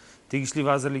bo'lsa, tegishli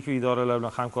vazirlik va idoralar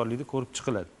bilan hamkorlikda ko'rib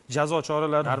chiqiladi. Jazo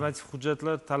choralari, normativ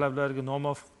hujjatlar talablariga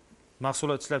nomuvofiq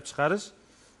mahsulot ishlab chiqarish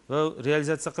va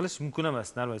realizatsiya qilish mumkin emas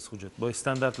normativ hujjat. Bu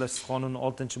standartlashtirish qonunining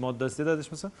 6-moddasida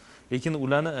adashmasam, lekin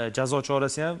ularni jazo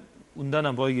chorasi ham undan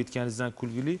ham boyaga aytganingizdan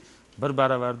kulgili 1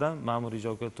 baravardan ma'muriy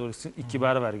javobgarlik to'g'risida 2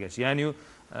 baravargacha. Ya'ni u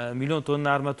million tonna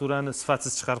armaturani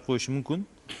sifatsiz chiqarib qo'yishi mumkin.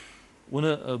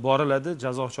 Uni boriladi,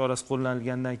 jazo chorasi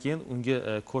qo'llanilgandan keyin unga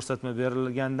ko'rsatma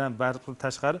berilgandan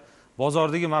tashqari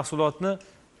bozordagi mahsulotni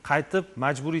qaytib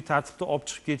majburiy tartibda olib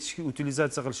chiqib ketishga,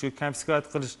 utilizatsiya qilish yoki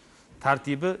konfiskatsiya qilish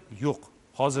tartibi yo'q.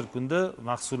 Hozirgi kunda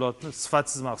mahsulotni,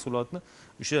 sifatsiz mahsulotni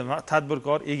o'sha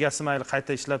tadbirkor egasi mayli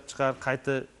qayta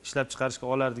ishlab chiqarishga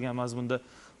olar degan mazmunda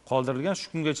qoldirilgan. Shu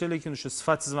kungacha lekin o'sha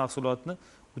sifatsiz mahsulotni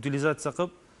utilizatsiya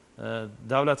qilib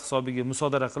davlat hisobiga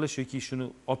musodara qilish yoki shuni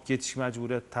olib ketish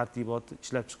majburiyat tartiboti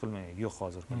ishlab chiqilmagan. Yo'q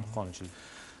hozirgi kunda qonunchilik.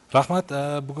 Rahmat.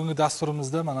 Bugungi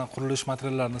dasturimizda mana qurilish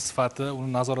materiallarining sifati, uni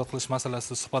nazorat qilish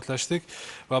masalasida suhbatlashdik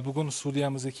va bugun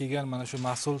studiyamizga kelgan mana shu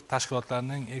mas'ul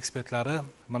tashkilotlarning ekspertlari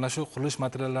mana shu qurilish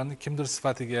materiallarining kimdir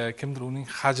sifatiga, kimdir uning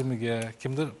hajmiga,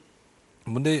 kimdir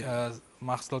bunday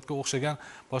mahsulotga o'xshagan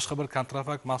boshqa bir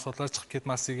kontrafakt mahsulotlar chiqib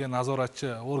ketmasligiga nazoratchi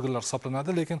organlar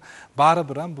hisoblanadi, lekin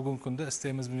baribir ham bugungi kunda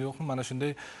istayimizmi yo'qmi mana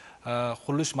shunday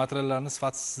qurilish materiallarini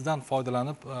sifatsizdan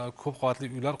foydalanib ko'p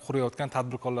qavatli uylar qurayotgan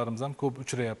tadbirkorlarimiz ham ko'p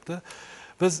uchrayapti.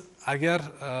 Biz agar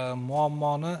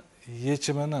muammoni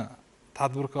yechimini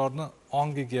tadbirkorni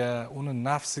ongiga, uni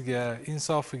nafsiga,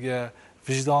 insofiga,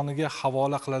 vijdoniga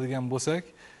havola qiladigan bo'lsak,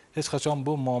 hech qachon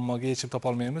bu muammoga yechim topa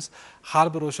olmaymiz. Har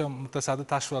bir o'sha mutasaddi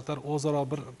tashkilotlar o'zaro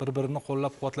bir-birini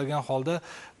qo'llab-quvvatlagan holda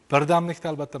birdamlikda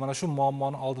albatta mana shu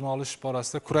muammoni oldini olish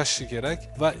borasida kurashishi kerak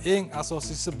va eng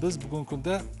asosiysi biz bugungi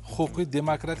kunda huquqiy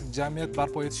demokratik jamiyat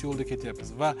barpo etish yo'lida ketyapmiz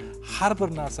va har bir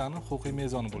narsani huquqiy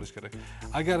mezoni bo'lishi kerak.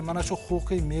 Agar mana shu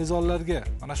huquqiy mezonlarga,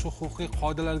 mana shu huquqiy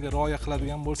qoidalarga rioya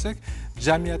qiladigan bo'lsak,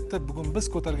 jamiyatda bugun biz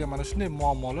ko'targan mana shunday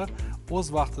muammolar o'z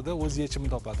vaqtida o'z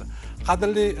yechimini topadi.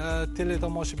 Qadrli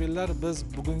teletomoshabinlar, biz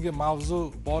bugungi mavzu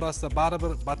borasida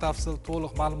baribir batafsil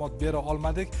to'liq ma'lumot bera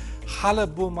olmadik. Hali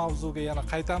bu mavzuga yana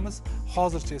qaytamiz.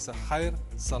 Hozircha esa xayr,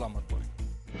 salomat.